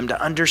system for them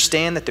to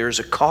understand that there is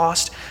a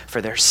cost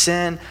for their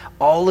sin.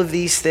 All of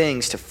these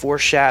things to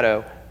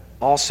foreshadow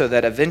also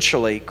that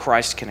eventually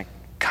Christ can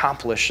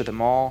accomplish them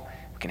all.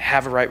 We can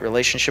have a right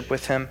relationship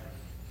with him,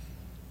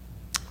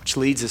 which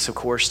leads us, of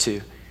course,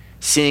 to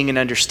seeing and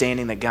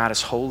understanding that God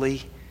is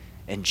holy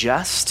and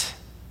just.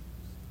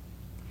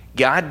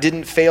 God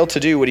didn't fail to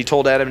do what he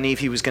told Adam and Eve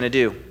he was going to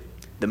do.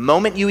 The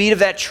moment you eat of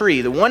that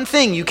tree, the one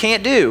thing you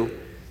can't do,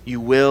 you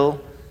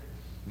will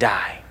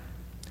die.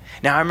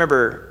 Now, I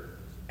remember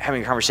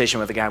having a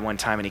conversation with a guy one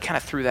time, and he kind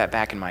of threw that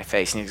back in my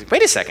face. And he was like,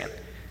 wait a second.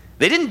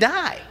 They didn't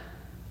die.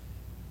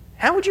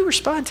 How would you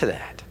respond to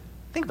that?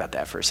 Think about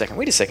that for a second.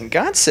 Wait a second.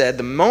 God said,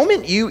 the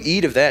moment you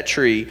eat of that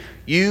tree,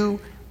 you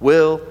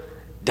will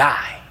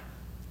die.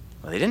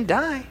 Well, they didn't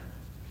die.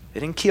 They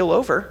didn't keel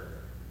over.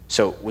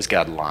 So was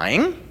God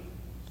lying?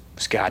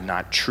 Was God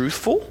not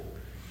truthful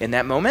in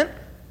that moment?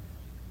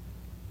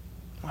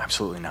 Well,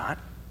 absolutely not.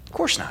 Of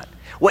course not.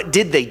 What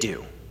did they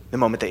do the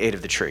moment they ate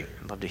of the tree?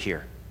 I'd love to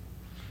hear.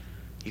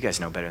 You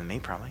guys know better than me,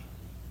 probably.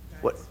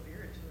 What?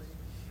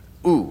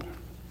 Ooh,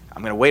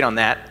 I'm going to wait on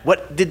that.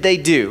 What did they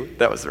do?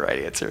 That was the right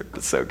answer.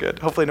 That's so good.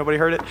 Hopefully nobody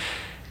heard it.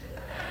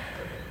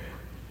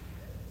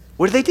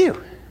 What did they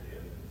do?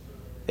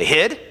 They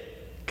hid?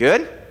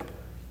 Good.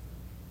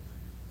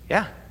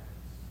 Yeah.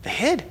 They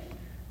hid.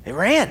 They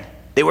ran.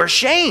 They were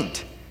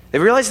ashamed. They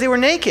realized they were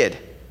naked.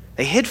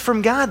 They hid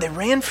from God. They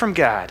ran from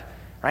God.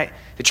 Right?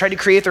 They tried to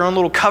create their own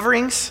little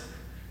coverings.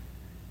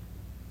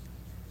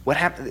 What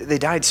happened? They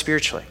died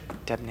spiritually.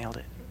 Deb nailed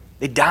it.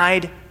 They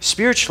died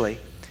spiritually.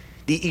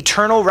 The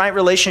eternal right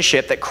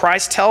relationship that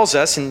Christ tells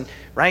us, and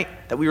right,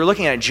 that we were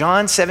looking at in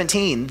John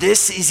 17,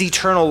 this is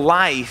eternal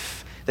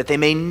life, that they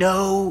may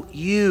know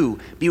you,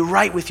 be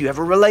right with you, have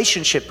a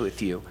relationship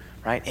with you,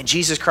 right? And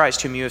Jesus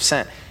Christ, whom you have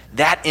sent.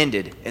 That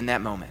ended in that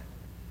moment.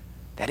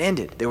 That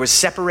ended. There was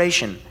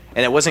separation,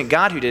 and it wasn't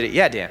God who did it.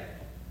 Yeah, Dan.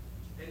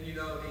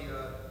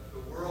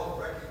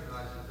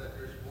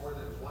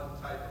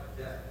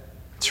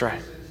 That's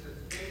right. There's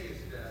instantaneous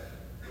death,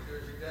 but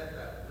there's a death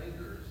that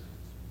lingers,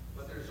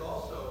 but there's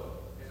also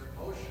an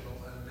emotional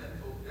and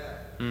mental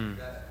death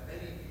that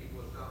many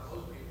people, if not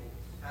most people,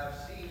 have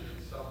seen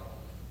in someone.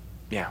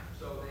 Yeah.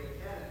 So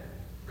they can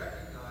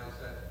recognize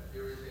that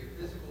there is a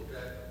physical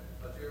death,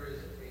 but there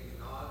is a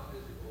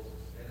non-physical,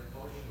 an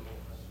emotional,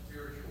 a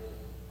spiritual,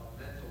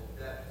 a mental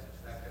death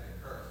that can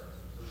occur.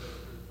 So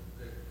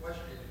the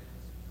question,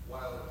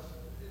 while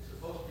it's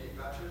supposed to be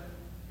a gotcha,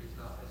 is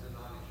a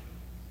non-issue.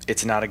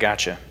 It's not a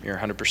gotcha. You're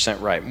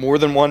 100% right. More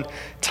than one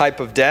type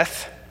of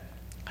death.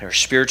 There's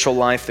spiritual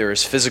life, there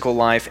is physical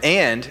life,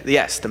 and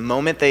yes, the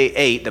moment they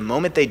ate, the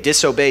moment they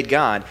disobeyed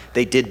God,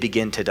 they did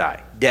begin to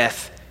die.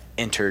 Death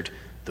entered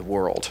the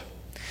world.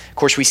 Of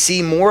course, we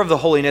see more of the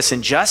holiness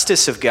and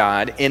justice of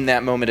God in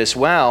that moment as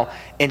well,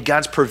 and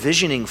God's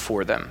provisioning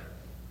for them.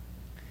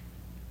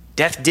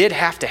 Death did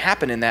have to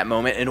happen in that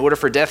moment in order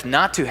for death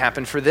not to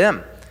happen for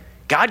them.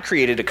 God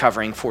created a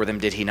covering for them,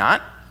 did he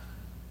not?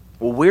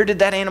 Well, where did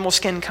that animal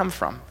skin come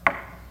from?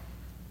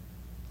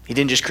 He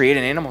didn't just create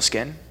an animal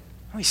skin.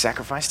 Oh, he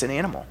sacrificed an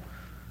animal,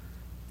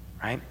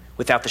 right?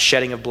 Without the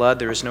shedding of blood,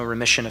 there is no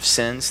remission of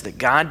sins. That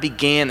God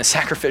began the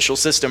sacrificial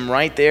system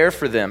right there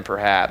for them,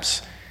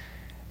 perhaps.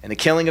 And the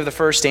killing of the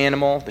first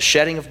animal, the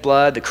shedding of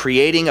blood, the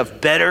creating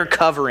of better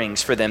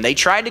coverings for them. They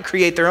tried to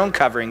create their own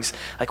coverings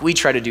like we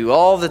try to do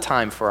all the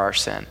time for our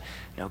sin.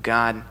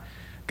 God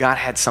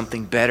had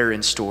something better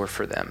in store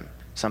for them,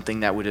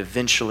 something that would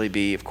eventually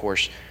be, of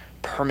course,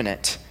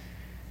 permanent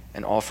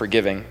and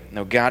all-forgiving.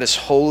 God is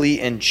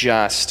holy and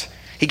just.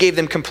 He gave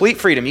them complete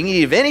freedom. You can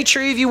eat of any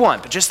tree if you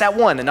want, but just that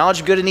one, the knowledge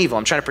of good and evil.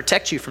 I'm trying to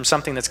protect you from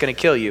something that's going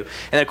to kill you.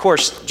 And of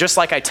course, just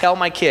like I tell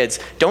my kids,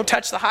 don't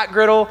touch the hot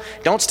griddle,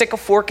 don't stick a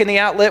fork in the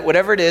outlet,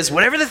 whatever it is,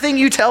 whatever the thing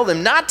you tell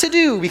them not to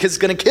do because it's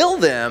going to kill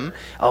them,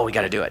 oh, we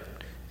got to do it.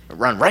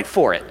 Run right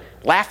for it,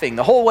 laughing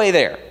the whole way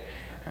there.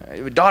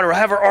 Daughter will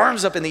have her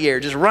arms up in the air,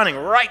 just running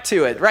right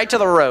to it, right to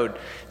the road.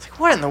 It's like,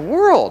 what in the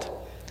world?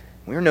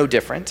 We were no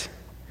different.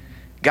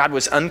 God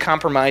was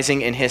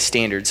uncompromising in his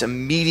standards.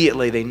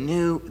 Immediately they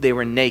knew they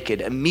were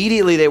naked.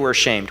 Immediately they were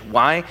ashamed.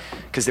 Why?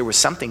 Because there was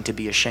something to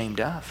be ashamed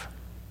of.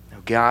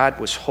 God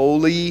was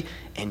holy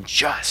and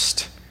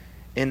just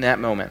in that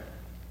moment.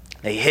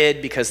 They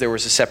hid because there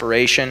was a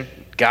separation.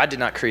 God did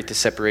not create the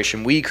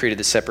separation. We created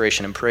the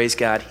separation, and praise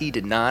God, he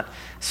did not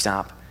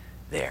stop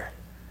there.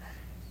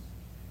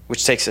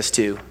 Which takes us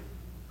to,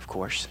 of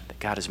course, that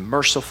God is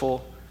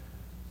merciful.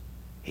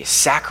 He is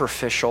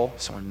sacrificial.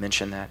 Someone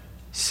mentioned that.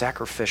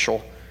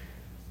 Sacrificial.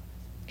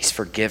 He's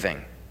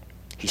forgiving.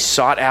 He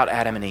sought out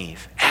Adam and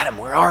Eve. Adam,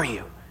 where are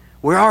you?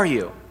 Where are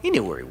you? He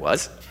knew where he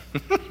was.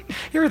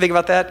 You ever think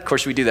about that? Of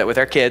course, we do that with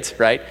our kids,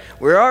 right?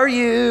 Where are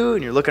you?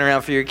 And you're looking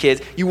around for your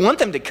kids. You want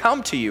them to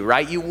come to you,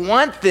 right? You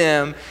want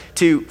them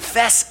to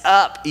fess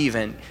up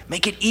even.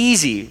 Make it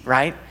easy,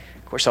 right?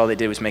 Of course, all they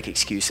did was make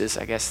excuses.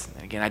 I guess,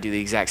 again, I do the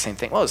exact same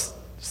thing. Well, it's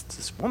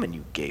this woman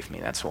you gave me.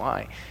 That's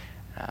why.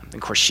 Of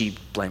course, she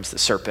blames the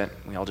serpent.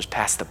 We all just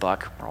pass the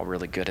buck. We're all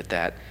really good at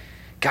that.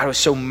 God was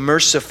so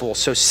merciful,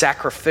 so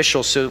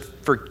sacrificial, so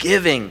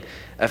forgiving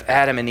of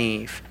Adam and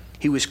Eve.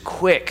 He was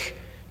quick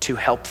to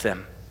help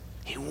them.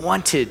 He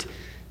wanted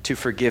to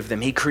forgive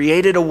them. He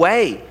created a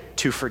way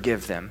to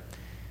forgive them,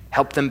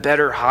 help them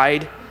better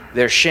hide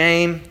their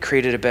shame,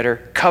 created a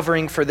better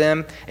covering for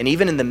them, and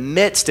even in the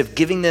midst of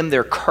giving them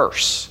their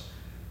curse,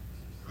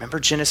 remember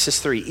Genesis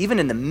 3, even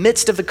in the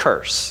midst of the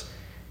curse,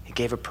 he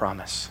gave a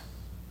promise.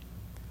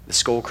 The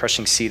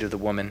skull-crushing seed of the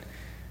woman,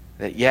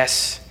 that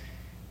yes,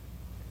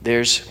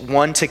 there's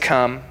one to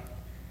come,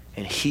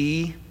 and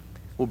he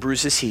will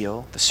bruise his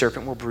heel. The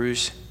serpent will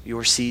bruise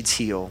your seed's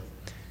heel.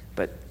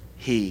 But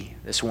he,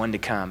 this one to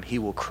come, he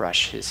will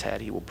crush his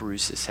head. He will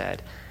bruise his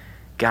head.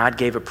 God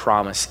gave a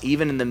promise,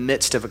 even in the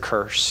midst of a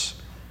curse,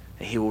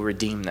 that he will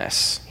redeem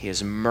this. He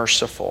is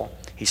merciful.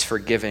 He's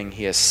forgiving.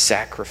 He is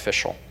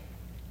sacrificial.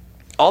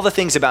 All the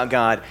things about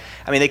God,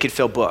 I mean, they could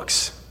fill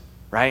books,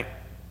 right?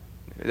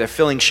 They're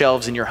filling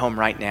shelves in your home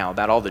right now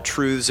about all the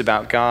truths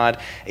about God.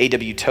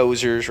 A.W.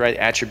 Tozer's, right,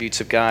 Attributes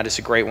of God is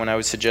a great one I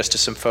would suggest to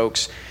some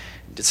folks.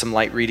 Did some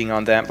light reading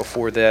on that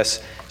before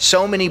this.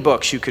 So many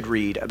books you could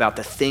read about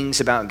the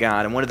things about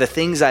God. And one of the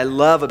things I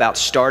love about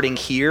starting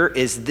here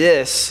is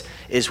this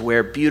is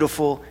where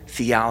beautiful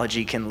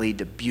theology can lead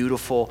to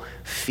beautiful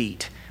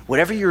feet.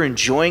 Whatever you're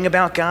enjoying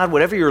about God,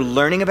 whatever you're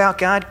learning about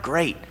God,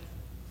 great.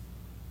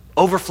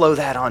 Overflow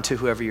that onto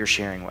whoever you're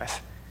sharing with.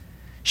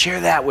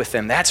 Share that with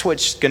them. That's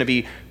what's going to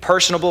be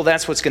personable.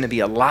 That's what's going to be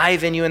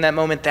alive in you in that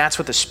moment. That's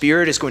what the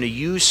Spirit is going to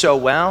use so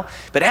well.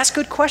 But ask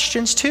good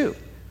questions too.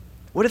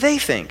 What do they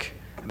think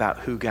about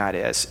who God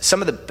is? Some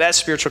of the best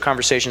spiritual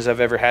conversations I've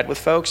ever had with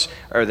folks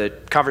are the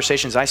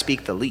conversations I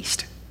speak the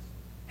least.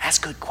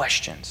 Ask good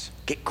questions.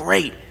 Get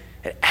great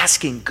at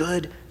asking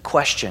good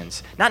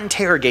questions. Not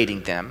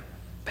interrogating them,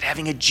 but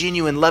having a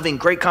genuine, loving,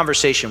 great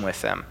conversation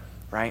with them,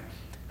 right?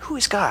 Who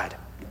is God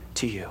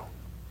to you?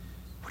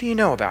 What do you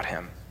know about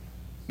him?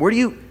 Where do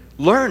you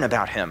learn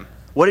about him?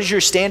 What is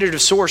your standard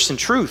of source and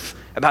truth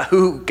about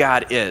who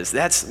God is?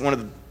 That's one of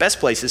the best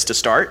places to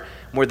start,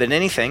 more than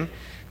anything.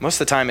 Most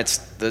of the time, it's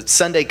the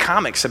Sunday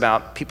comics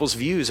about people's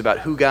views about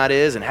who God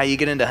is and how you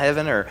get into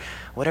heaven or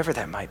whatever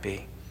that might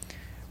be.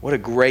 What a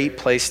great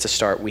place to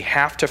start. We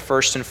have to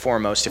first and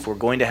foremost, if we're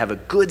going to have a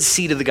good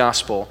seed of the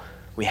gospel,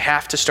 we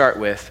have to start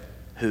with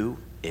who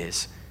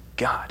is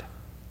God.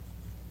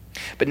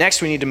 But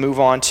next we need to move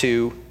on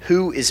to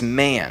who is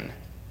man.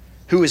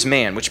 Who is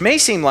man? Which may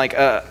seem like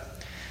an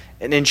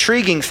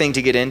intriguing thing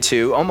to get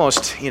into,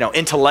 almost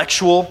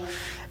intellectual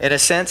in a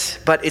sense,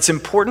 but it's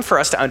important for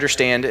us to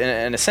understand,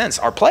 in a sense,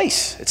 our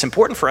place. It's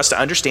important for us to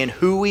understand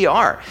who we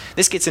are.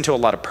 This gets into a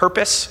lot of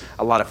purpose,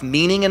 a lot of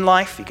meaning in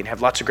life. You can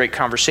have lots of great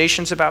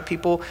conversations about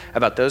people,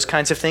 about those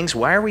kinds of things.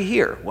 Why are we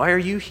here? Why are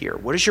you here?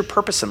 What is your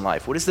purpose in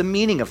life? What is the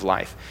meaning of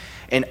life?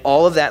 And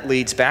all of that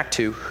leads back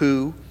to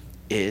who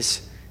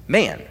is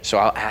man. So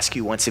I'll ask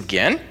you once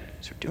again,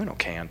 so we're doing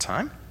okay on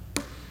time.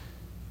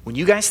 When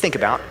you guys think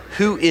about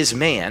who is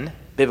man,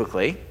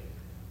 biblically,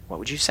 what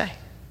would you say?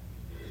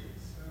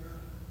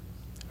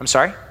 I'm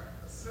sorry?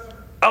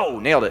 Oh,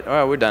 nailed it.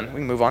 Oh, we're done. We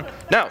can move on.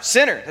 No,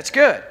 sinner. That's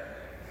good.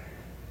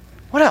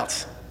 What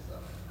else?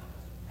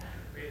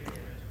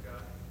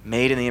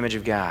 Made in the image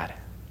of God.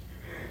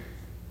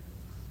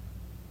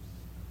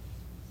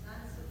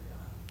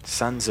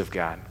 Sons of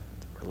God.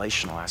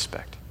 Relational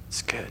aspect.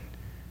 It's good.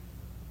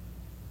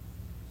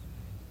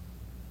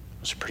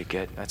 Those are pretty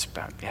good. That's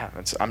about,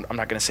 I'm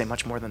not going to say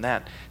much more than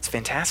that. It's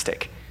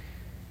fantastic.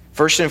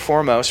 First and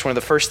foremost, one of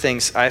the first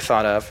things I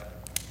thought of,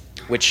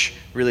 which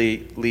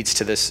really leads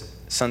to this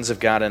sons of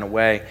God in a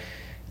way,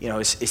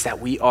 is that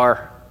we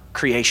are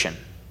creation.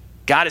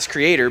 God is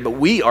creator, but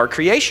we are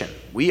creation.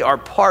 We are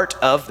part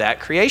of that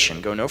creation.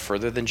 Go no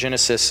further than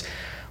Genesis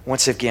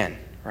once again,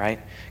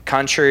 right?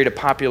 Contrary to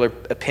popular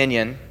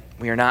opinion,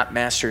 we are not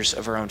masters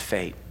of our own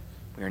fate.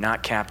 We are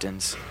not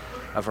captains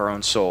of our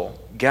own soul.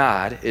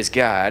 God is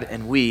God,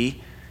 and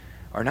we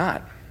are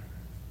not.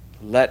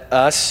 Let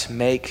us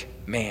make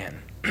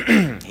man.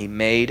 He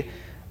made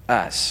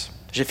us.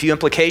 There's a few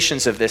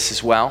implications of this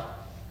as well.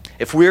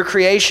 If we're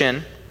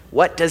creation,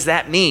 what does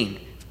that mean?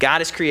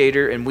 God is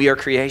creator and we are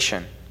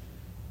creation.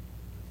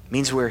 It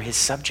means we're his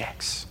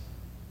subjects.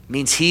 It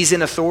means he's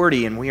in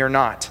authority and we are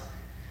not.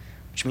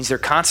 Which means there are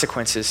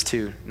consequences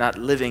to not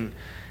living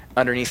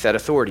underneath that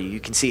authority. You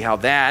can see how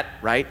that,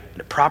 right,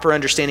 a proper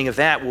understanding of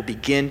that will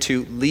begin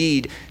to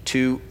lead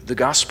to the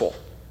gospel,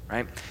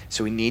 right?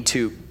 So we need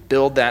to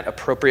build that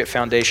appropriate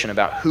foundation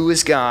about who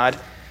is God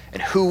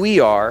and who we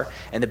are,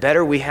 and the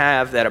better we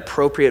have that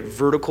appropriate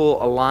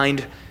vertical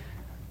aligned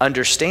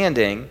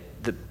understanding,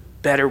 the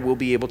better we'll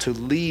be able to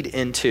lead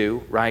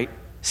into, right,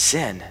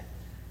 sin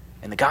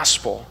and the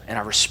gospel and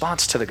our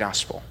response to the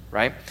gospel,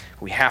 right?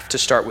 We have to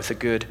start with a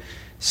good,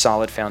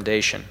 solid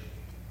foundation.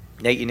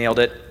 Nate, you nailed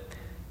it.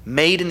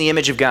 Made in the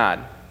image of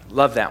God.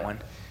 Love that one.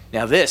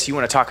 Now this, you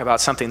want to talk about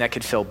something that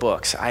could fill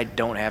books. I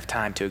don't have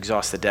time to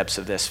exhaust the depths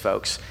of this,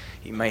 folks.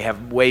 You may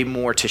have way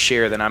more to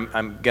share than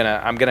I'm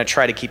gonna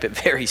try to keep it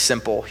very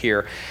simple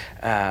here.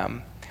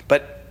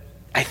 But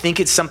I think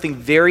it's something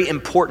very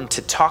important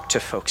to talk to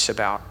folks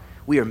about.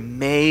 We are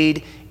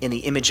made in the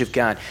image of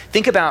God.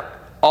 Think about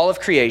all of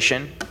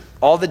creation,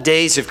 all the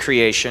days of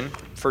creation,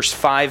 first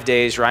 5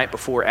 days, right,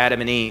 before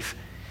Adam and Eve.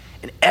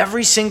 And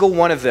every single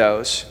one of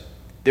those,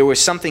 there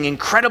was something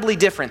incredibly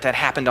different that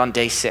happened on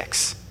day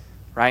 6,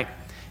 right?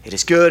 It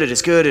is good, it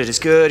is good, it is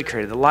good. He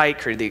created the light,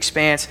 created the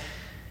expanse.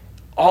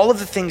 All of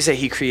the things that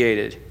he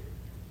created,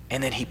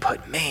 and then he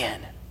put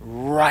man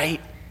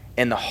right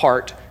in the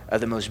heart of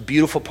the most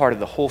beautiful part of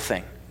the whole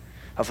thing,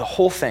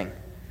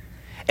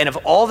 And of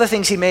all the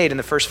things he made in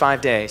the first 5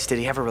 days, did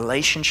he have a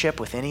relationship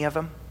with any of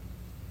them?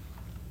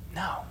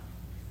 No.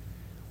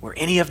 Were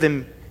any of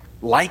them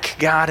like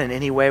God in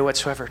any way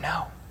whatsoever?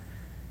 No.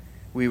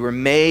 We were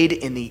made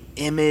in the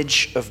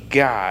image of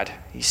God.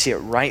 You see it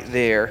right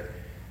there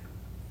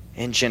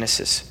in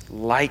Genesis,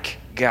 like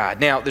God.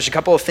 Now, there's a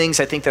couple of things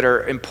I think that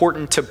are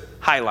important to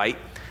highlight.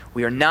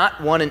 We are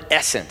not one in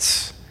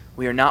essence.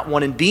 We are not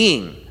one in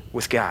being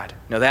with God.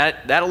 No,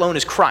 that alone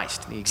is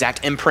Christ, the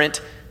exact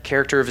imprint,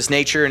 character of his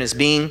nature and his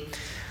being.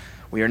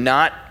 We are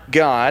not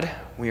God.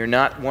 We are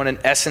not one in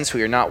essence.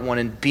 We are not one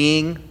in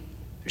being.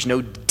 There's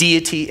no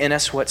deity in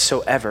us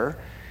whatsoever.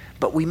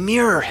 But we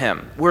mirror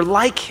him. We're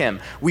like him.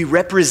 We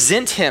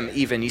represent him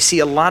even. You see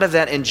a lot of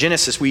that in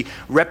Genesis. We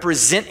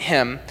represent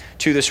him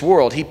to this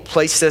world. He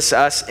places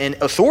us in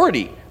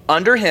authority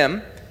under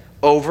him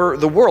over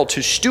the world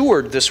to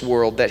steward this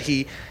world that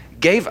he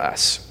gave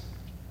us.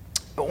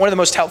 But one of the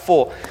most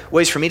helpful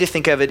ways for me to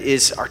think of it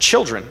is our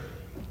children.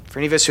 For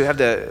any of us who have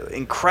the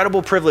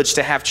incredible privilege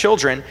to have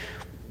children,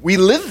 we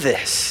live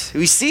this.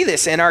 We see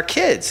this in our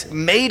kids,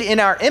 made in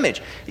our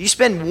image. You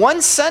spend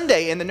one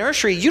Sunday in the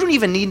nursery, you don't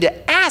even need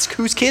to ask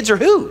whose kids are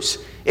whose.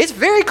 It's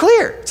very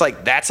clear. It's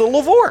like, that's a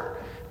Lavore.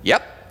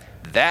 Yep,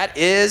 that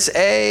is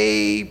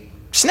a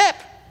Snip.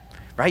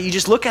 Right? You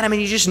just look at him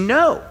and you just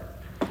know.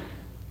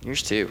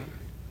 Yours too.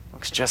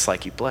 Looks just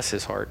like you. Bless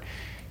his heart.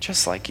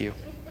 Just like you.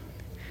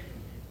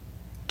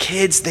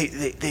 Kids,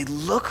 they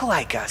look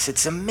like us.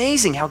 It's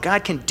amazing how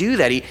God can do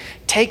that. He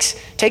takes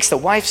the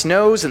wife's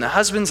nose and the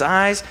husband's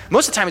eyes.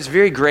 Most of the time it's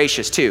very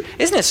gracious too.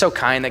 Isn't it so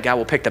kind that God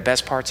will pick the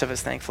best parts of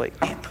us, thankfully?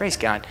 Man, praise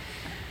God.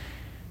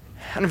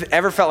 I don't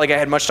ever felt like I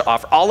had much to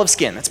offer. Olive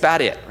skin, that's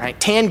about it, right?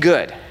 Tan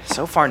good.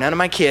 So far, none of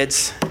my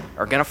kids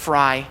are going to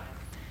fry.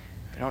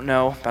 I don't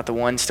know about the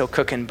one still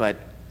cooking, but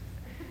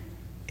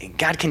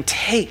God can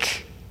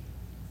take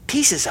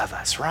pieces of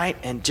us, right?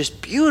 And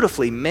just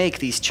beautifully make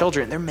these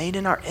children. They're made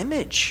in our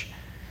image.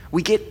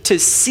 We get to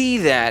see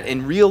that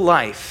in real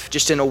life,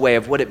 just in a way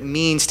of what it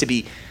means to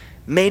be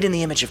made in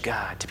the image of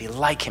God, to be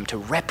like him, to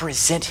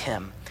represent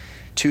him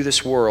to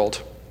this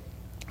world.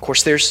 Of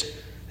course, there's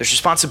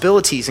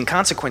responsibilities and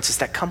consequences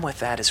that come with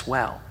that as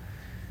well.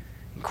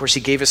 Of course, he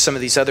gave us some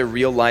of these other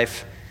real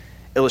life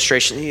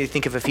illustrations. You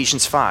think of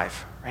Ephesians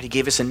 5, right? He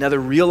gave us another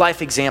real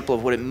life example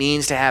of what it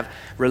means to have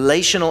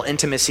relational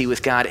intimacy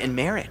with God in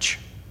marriage.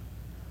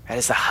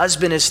 As the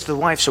husband is to the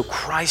wife, so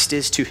Christ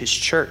is to his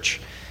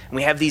church. And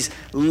we have these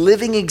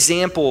living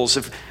examples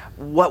of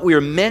what we're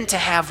meant to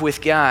have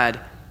with God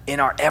in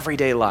our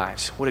everyday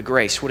lives. What a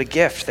grace, what a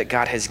gift that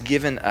God has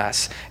given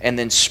us and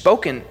then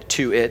spoken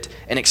to it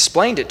and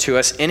explained it to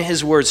us in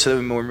his word so that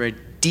we more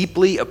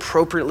deeply,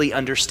 appropriately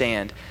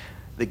understand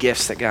the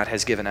gifts that God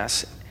has given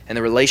us and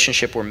the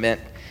relationship we're meant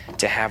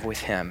to have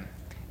with him.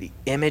 The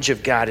image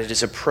of God, it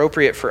is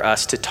appropriate for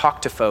us to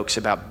talk to folks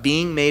about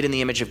being made in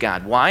the image of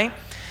God. Why?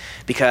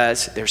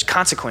 Because there's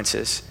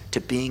consequences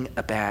to being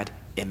a bad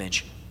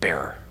image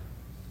bearer,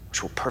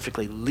 which will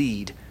perfectly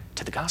lead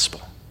to the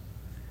gospel.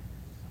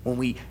 When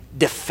we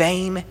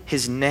defame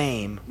his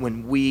name,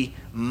 when we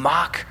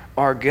mock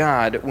our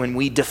God, when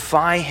we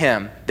defy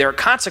him, there are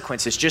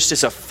consequences, just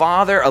as a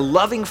father, a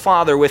loving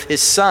father with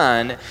his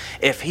son,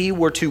 if he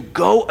were to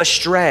go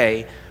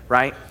astray,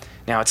 right?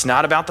 Now, it's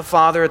not about the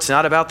father, it's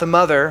not about the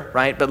mother,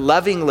 right? But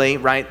lovingly,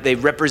 right, they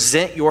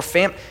represent your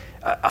family.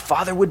 A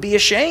father would be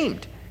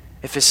ashamed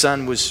if his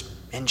son was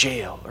in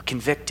jail or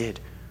convicted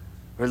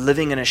or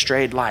living an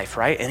estrayed life,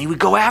 right? And he would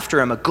go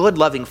after him. A good,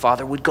 loving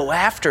father would go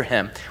after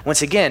him.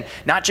 Once again,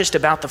 not just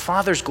about the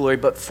Father's glory,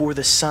 but for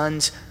the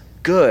Son's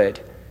good.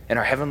 And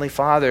our Heavenly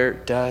Father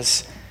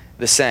does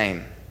the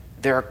same.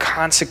 There are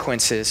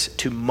consequences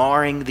to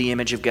marring the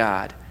image of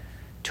God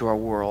to our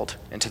world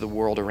and to the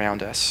world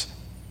around us.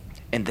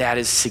 And that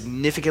is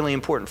significantly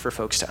important for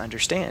folks to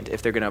understand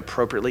if they're going to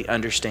appropriately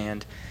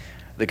understand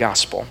the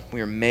gospel.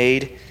 We are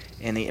made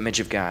in the image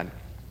of God.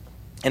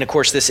 And of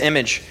course, this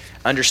image,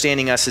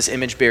 understanding us as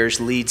image bearers,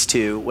 leads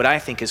to what I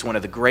think is one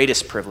of the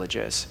greatest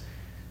privileges,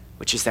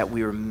 which is that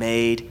we were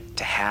made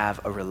to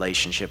have a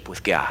relationship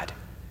with God.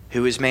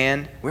 Who is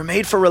man? We're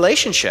made for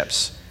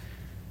relationships.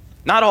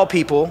 Not all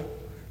people,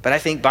 but I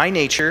think by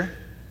nature,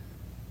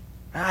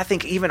 I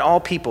think even all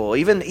people,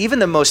 even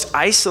the most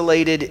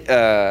isolated,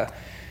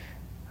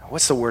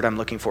 what's the word I'm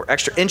looking for?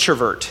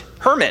 Introvert,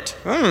 hermit.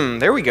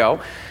 There we go.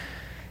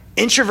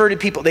 Introverted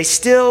people, they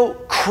still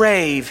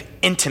crave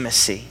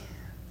intimacy.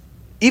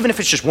 Even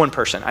if it's just one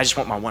person. I just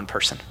want my one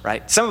person,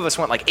 right? Some of us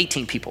want like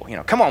 18 people,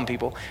 come on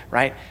people,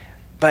 right?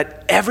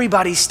 But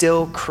everybody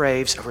still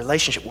craves a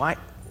relationship. Why?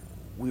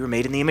 We were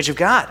made in the image of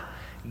God.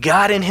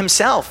 God in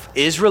himself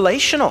is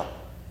relational.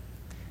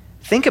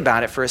 Think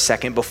about it for a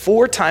second.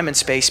 Before time and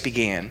space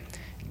began,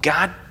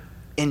 God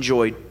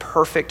enjoyed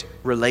perfect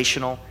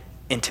relational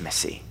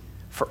intimacy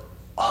for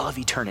all of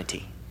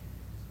eternity.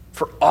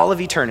 For all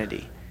of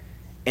eternity.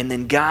 And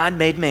then God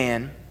made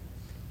man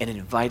and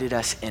invited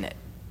us in it.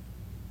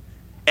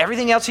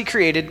 Everything else he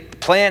created, the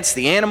plants,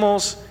 the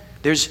animals,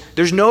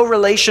 there's no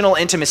relational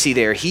intimacy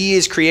there. He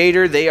is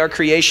creator, they are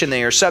creation,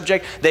 they are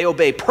subject, they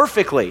obey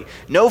perfectly.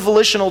 No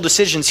volitional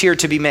decisions here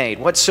to be made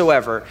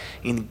whatsoever.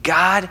 And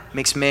God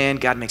makes man,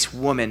 God makes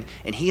woman,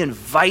 and he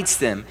invites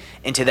them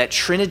into that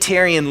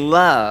Trinitarian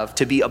love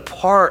to be a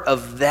part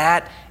of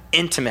that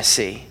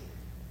intimacy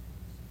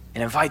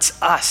and invites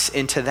us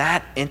into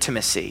that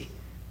intimacy.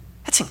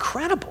 That's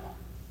incredible.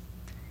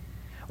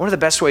 One of the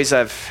best ways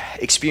I've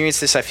experienced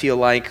this, I feel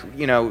like,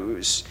 it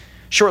was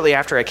shortly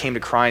after I came to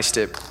Christ,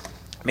 a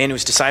man who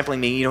was discipling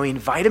me, he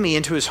invited me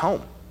into his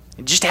home.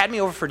 He just had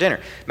me over for dinner.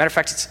 Matter of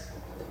fact,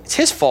 it's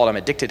his fault I'm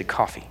addicted to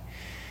coffee.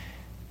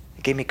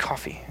 He gave me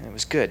coffee, and it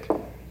was good.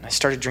 I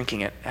started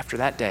drinking it after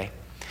that day.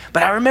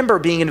 But I remember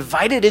being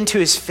invited into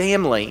his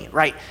family,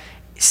 right?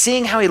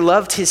 Seeing how he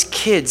loved his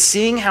kids,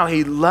 seeing how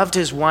he loved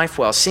his wife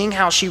well, seeing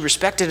how she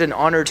respected and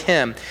honored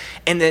him,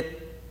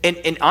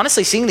 and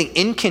honestly, seeing the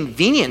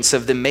inconvenience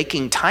of them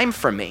making time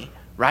for me,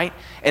 right?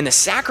 And the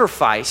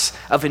sacrifice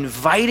of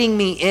inviting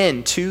me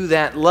into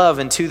that love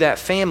and to that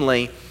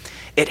family,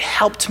 it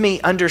helped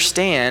me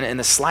understand in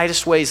the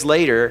slightest ways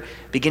later,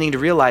 beginning to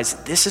realize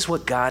this is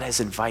what God has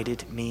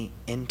invited me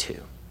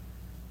into.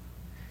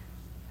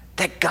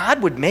 That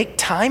God would make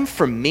time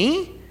for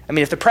me? I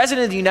mean, if the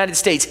President of the United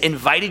States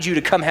invited you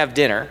to come have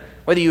dinner,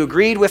 whether you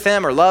agreed with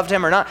him or loved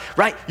him or not,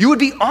 right? You would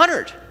be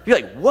honored. You're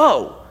like,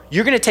 whoa.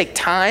 You're going to take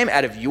time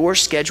out of your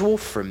schedule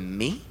for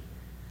me?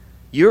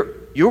 You're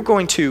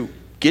going to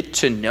get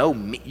to know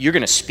me? You're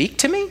going to speak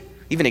to me?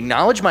 Even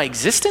acknowledge my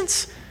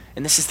existence?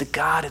 And this is the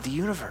God of the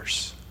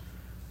universe,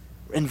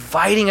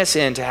 inviting us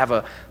in to have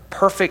a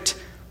perfect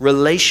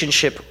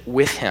relationship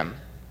with him.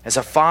 As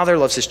a father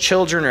loves his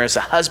children or as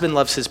a husband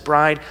loves his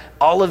bride,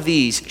 all of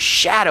these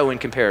shadow in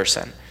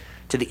comparison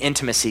to the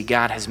intimacy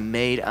God has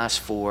made us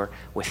for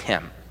with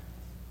him.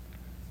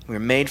 We were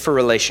made for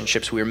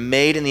relationships. We were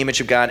made in the image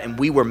of God, and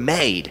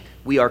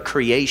we are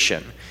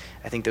creation.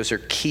 I think those are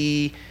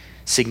key,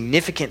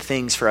 significant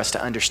things for us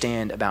to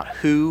understand about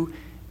who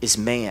is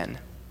man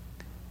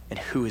and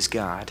who is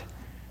God.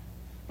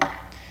 And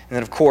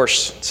then, of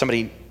course,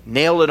 somebody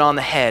nailed it on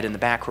the head in the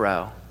back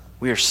row.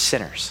 We are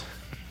sinners.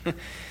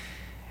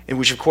 And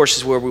which, of course,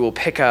 is where we will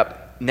pick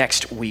up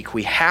next week.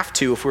 We have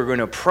to, if we're going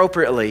to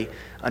appropriately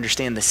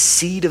understand the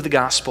seed of the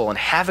gospel and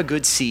have a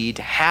good seed,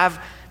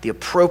 have the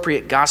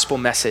appropriate gospel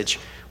message,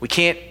 we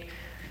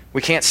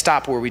can't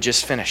stop where we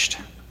just finished.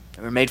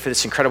 We're made for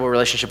this incredible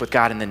relationship with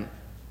God and then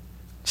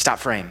stop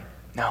frame.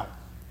 No,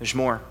 there's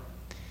more.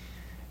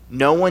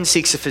 No one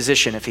seeks a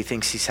physician if he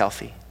thinks he's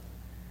healthy.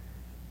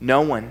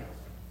 No one.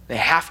 They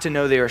have to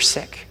know they are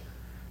sick.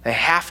 They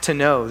have to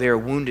know they are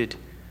wounded.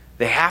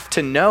 They have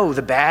to know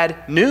the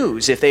bad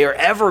news if they are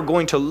ever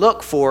going to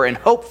look for and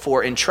hope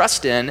for and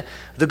trust in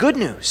the good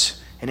news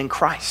and in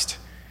Christ.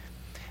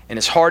 And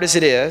as hard as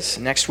it is,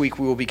 next week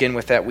we will begin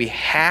with that. We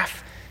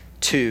have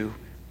to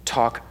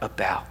talk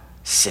about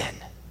sin.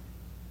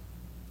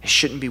 It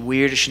shouldn't be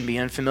weird. It shouldn't be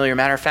unfamiliar.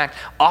 Matter of fact,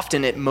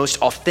 often it most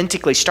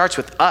authentically starts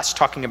with us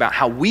talking about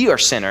how we are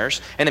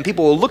sinners, and then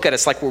people will look at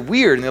us like we're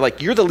weird, and they're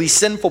like, you're the least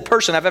sinful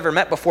person I've ever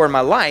met before in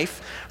my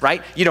life,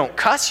 right? You don't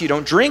cuss, you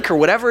don't drink, or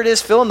whatever it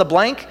is, fill in the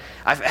blank.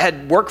 I've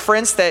had work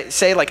friends that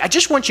say, like, I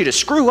just want you to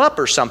screw up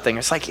or something.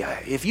 It's like, yeah,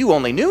 if you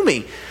only knew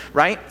me,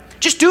 right?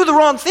 Just do the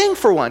wrong thing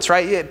for once,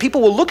 right?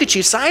 People will look at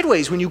you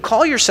sideways when you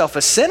call yourself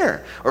a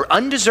sinner or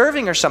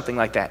undeserving or something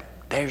like that.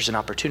 There's an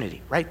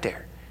opportunity right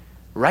there,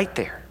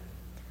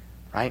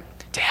 right?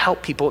 To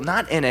help people,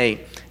 not in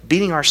a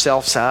beating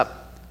ourselves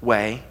up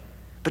way,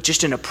 but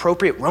just an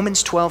appropriate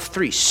Romans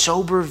 12:3,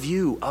 sober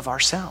view of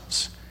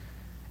ourselves.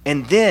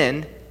 And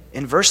then,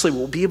 inversely,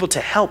 we'll be able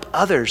to help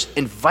others,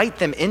 invite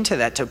them into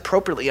that to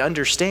appropriately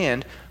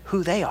understand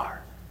who they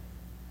are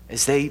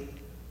as they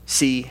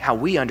see how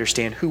we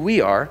understand who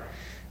we are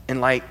in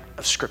light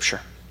of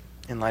Scripture.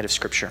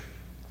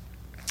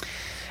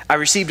 I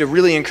received a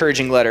really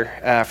encouraging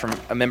letter from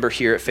a member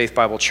here at Faith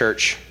Bible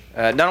Church,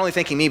 not only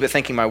thanking me, but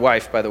thanking my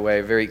wife, by the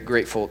way. Very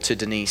grateful to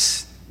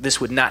Denise. This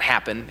would not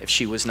happen if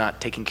she was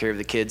not taking care of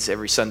the kids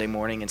every Sunday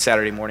morning and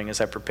Saturday morning as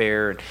I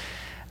prepare.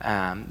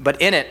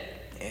 But in it,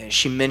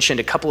 she mentioned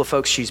a couple of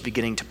folks she's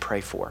beginning to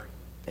pray for,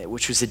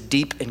 which was a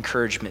deep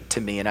encouragement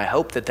to me, and I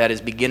hope that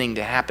is beginning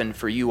to happen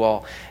for you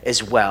all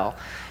as well.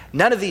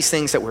 None of these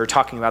things that we're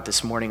talking about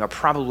this morning are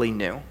probably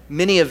new.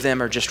 Many of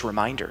them are just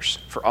reminders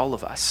for all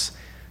of us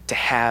to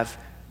have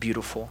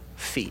beautiful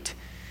feet.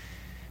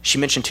 She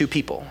mentioned two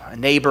people, a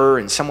neighbor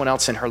and someone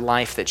else in her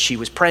life that she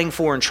was praying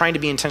for and trying to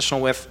be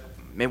intentional with.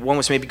 One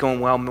was maybe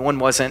going well, one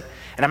wasn't.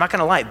 And I'm not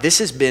going to lie, this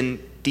has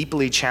been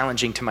deeply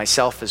challenging to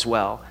myself as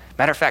well.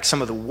 Matter of fact,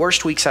 some of the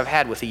worst weeks I've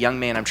had with a young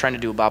man I'm trying to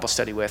do a Bible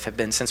study with have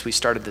been since we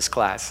started this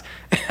class.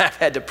 I've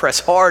had to press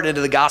hard into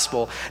the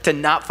gospel to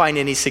not find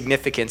any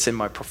significance in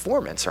my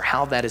performance or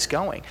how that is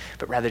going,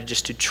 but rather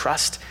just to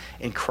trust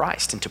in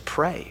Christ and to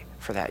pray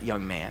for that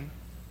young man.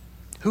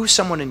 Who's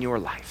someone in your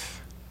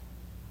life?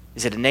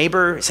 Is it a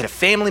neighbor? Is it a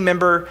family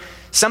member?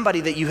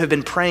 Somebody that you have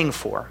been praying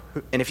for?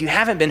 And if you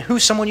haven't been,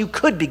 who's someone you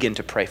could begin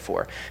to pray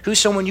for? Who's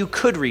someone you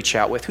could reach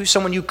out with? Who's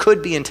someone you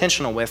could be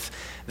intentional with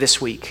this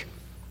week?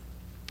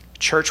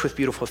 Church with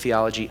beautiful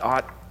theology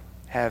ought to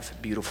have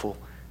beautiful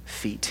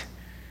feet.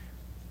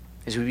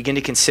 As we begin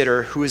to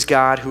consider who is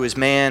God, who is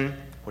man,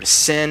 what is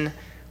sin,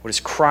 what is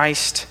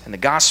Christ and the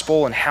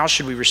gospel, and how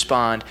should we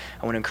respond,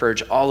 I want to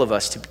encourage all of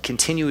us to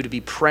continue to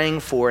be praying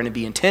for and to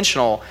be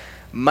intentional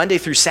Monday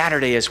through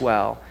Saturday as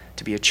well,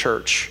 to be a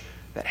church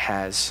that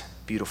has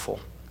beautiful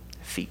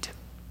feet.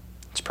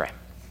 Let's pray.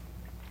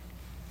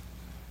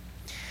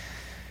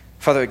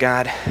 Father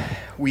God,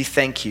 we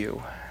thank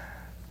you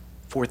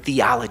for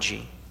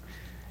theology.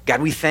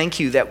 God, we thank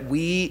you that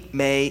we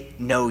may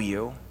know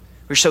you.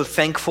 We're so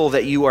thankful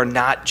that you are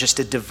not just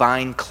a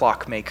divine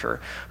clockmaker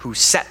who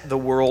set the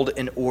world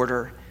in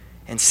order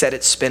and set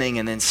it spinning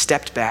and then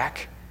stepped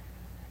back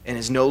and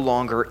is no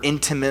longer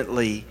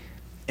intimately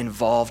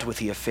involved with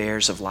the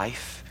affairs of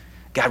life.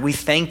 God, we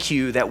thank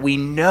you that we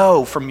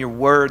know from your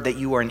word that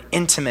you are an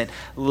intimate,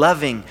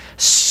 loving,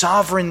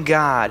 sovereign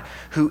God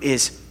who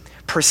is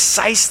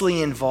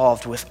precisely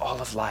involved with all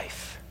of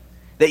life.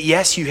 That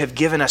yes, you have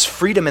given us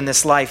freedom in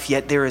this life,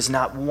 yet there is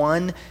not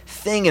one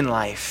thing in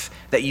life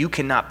that you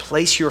cannot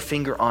place your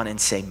finger on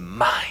and say,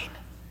 mine.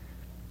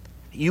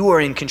 You are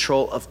in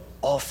control of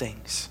all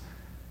things.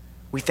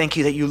 We thank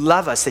you that you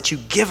love us, that you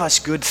give us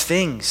good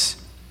things.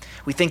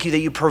 We thank you that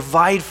you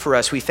provide for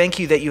us. We thank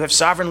you that you have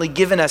sovereignly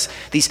given us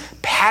these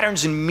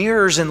patterns and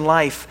mirrors in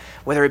life,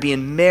 whether it be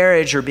in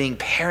marriage or being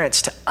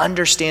parents, to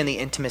understand the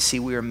intimacy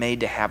we are made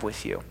to have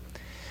with you.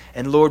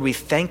 And Lord, we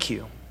thank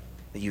you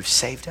that you've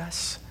saved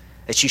us,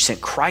 that you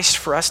sent Christ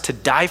for us to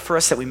die for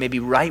us, that we may be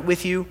right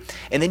with you.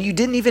 And then you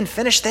didn't even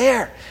finish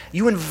there.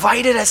 You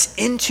invited us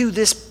into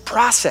this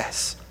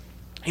process.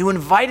 You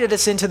invited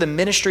us into the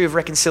ministry of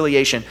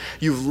reconciliation.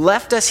 You've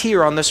left us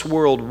here on this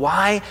world.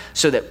 Why?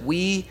 So that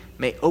we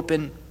may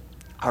open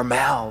our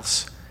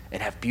mouths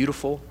and have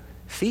beautiful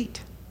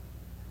feet.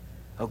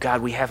 Oh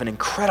God, we have an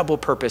incredible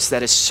purpose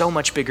that is so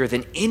much bigger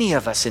than any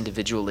of us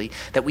individually,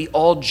 that we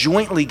all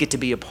jointly get to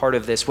be a part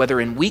of this,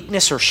 whether in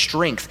weakness or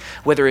strength,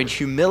 whether in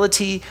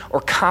humility or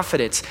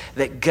confidence,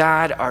 that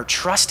God, our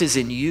trust is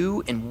in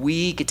you and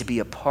we get to be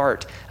a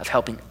part of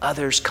helping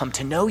others come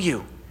to know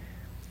you.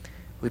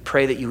 We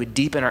pray that you would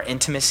deepen our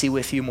intimacy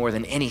with you more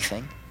than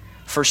anything.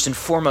 First and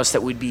foremost,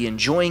 that we'd be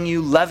enjoying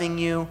you, loving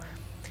you,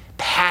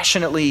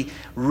 passionately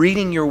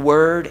reading your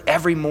word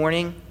every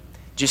morning,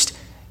 just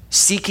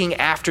seeking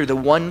after the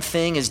one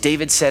thing, as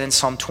David said in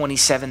Psalm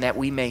 27, that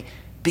we may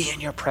be in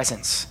your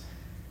presence,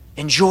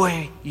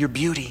 enjoy your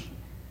beauty,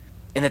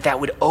 and that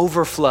would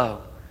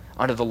overflow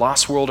onto the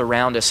lost world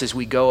around us as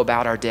we go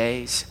about our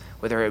days,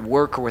 whether at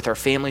work or with our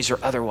families or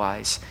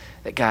otherwise,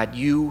 that God,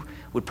 you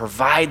would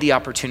provide the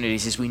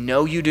opportunities, as we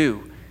know you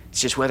do.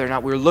 It's just whether or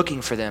not we're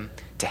looking for them,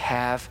 to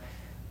have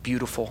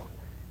beautiful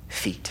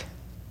feet.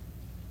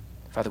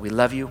 Father, we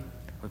love you.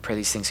 We pray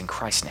these things in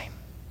Christ's name.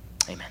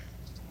 Amen.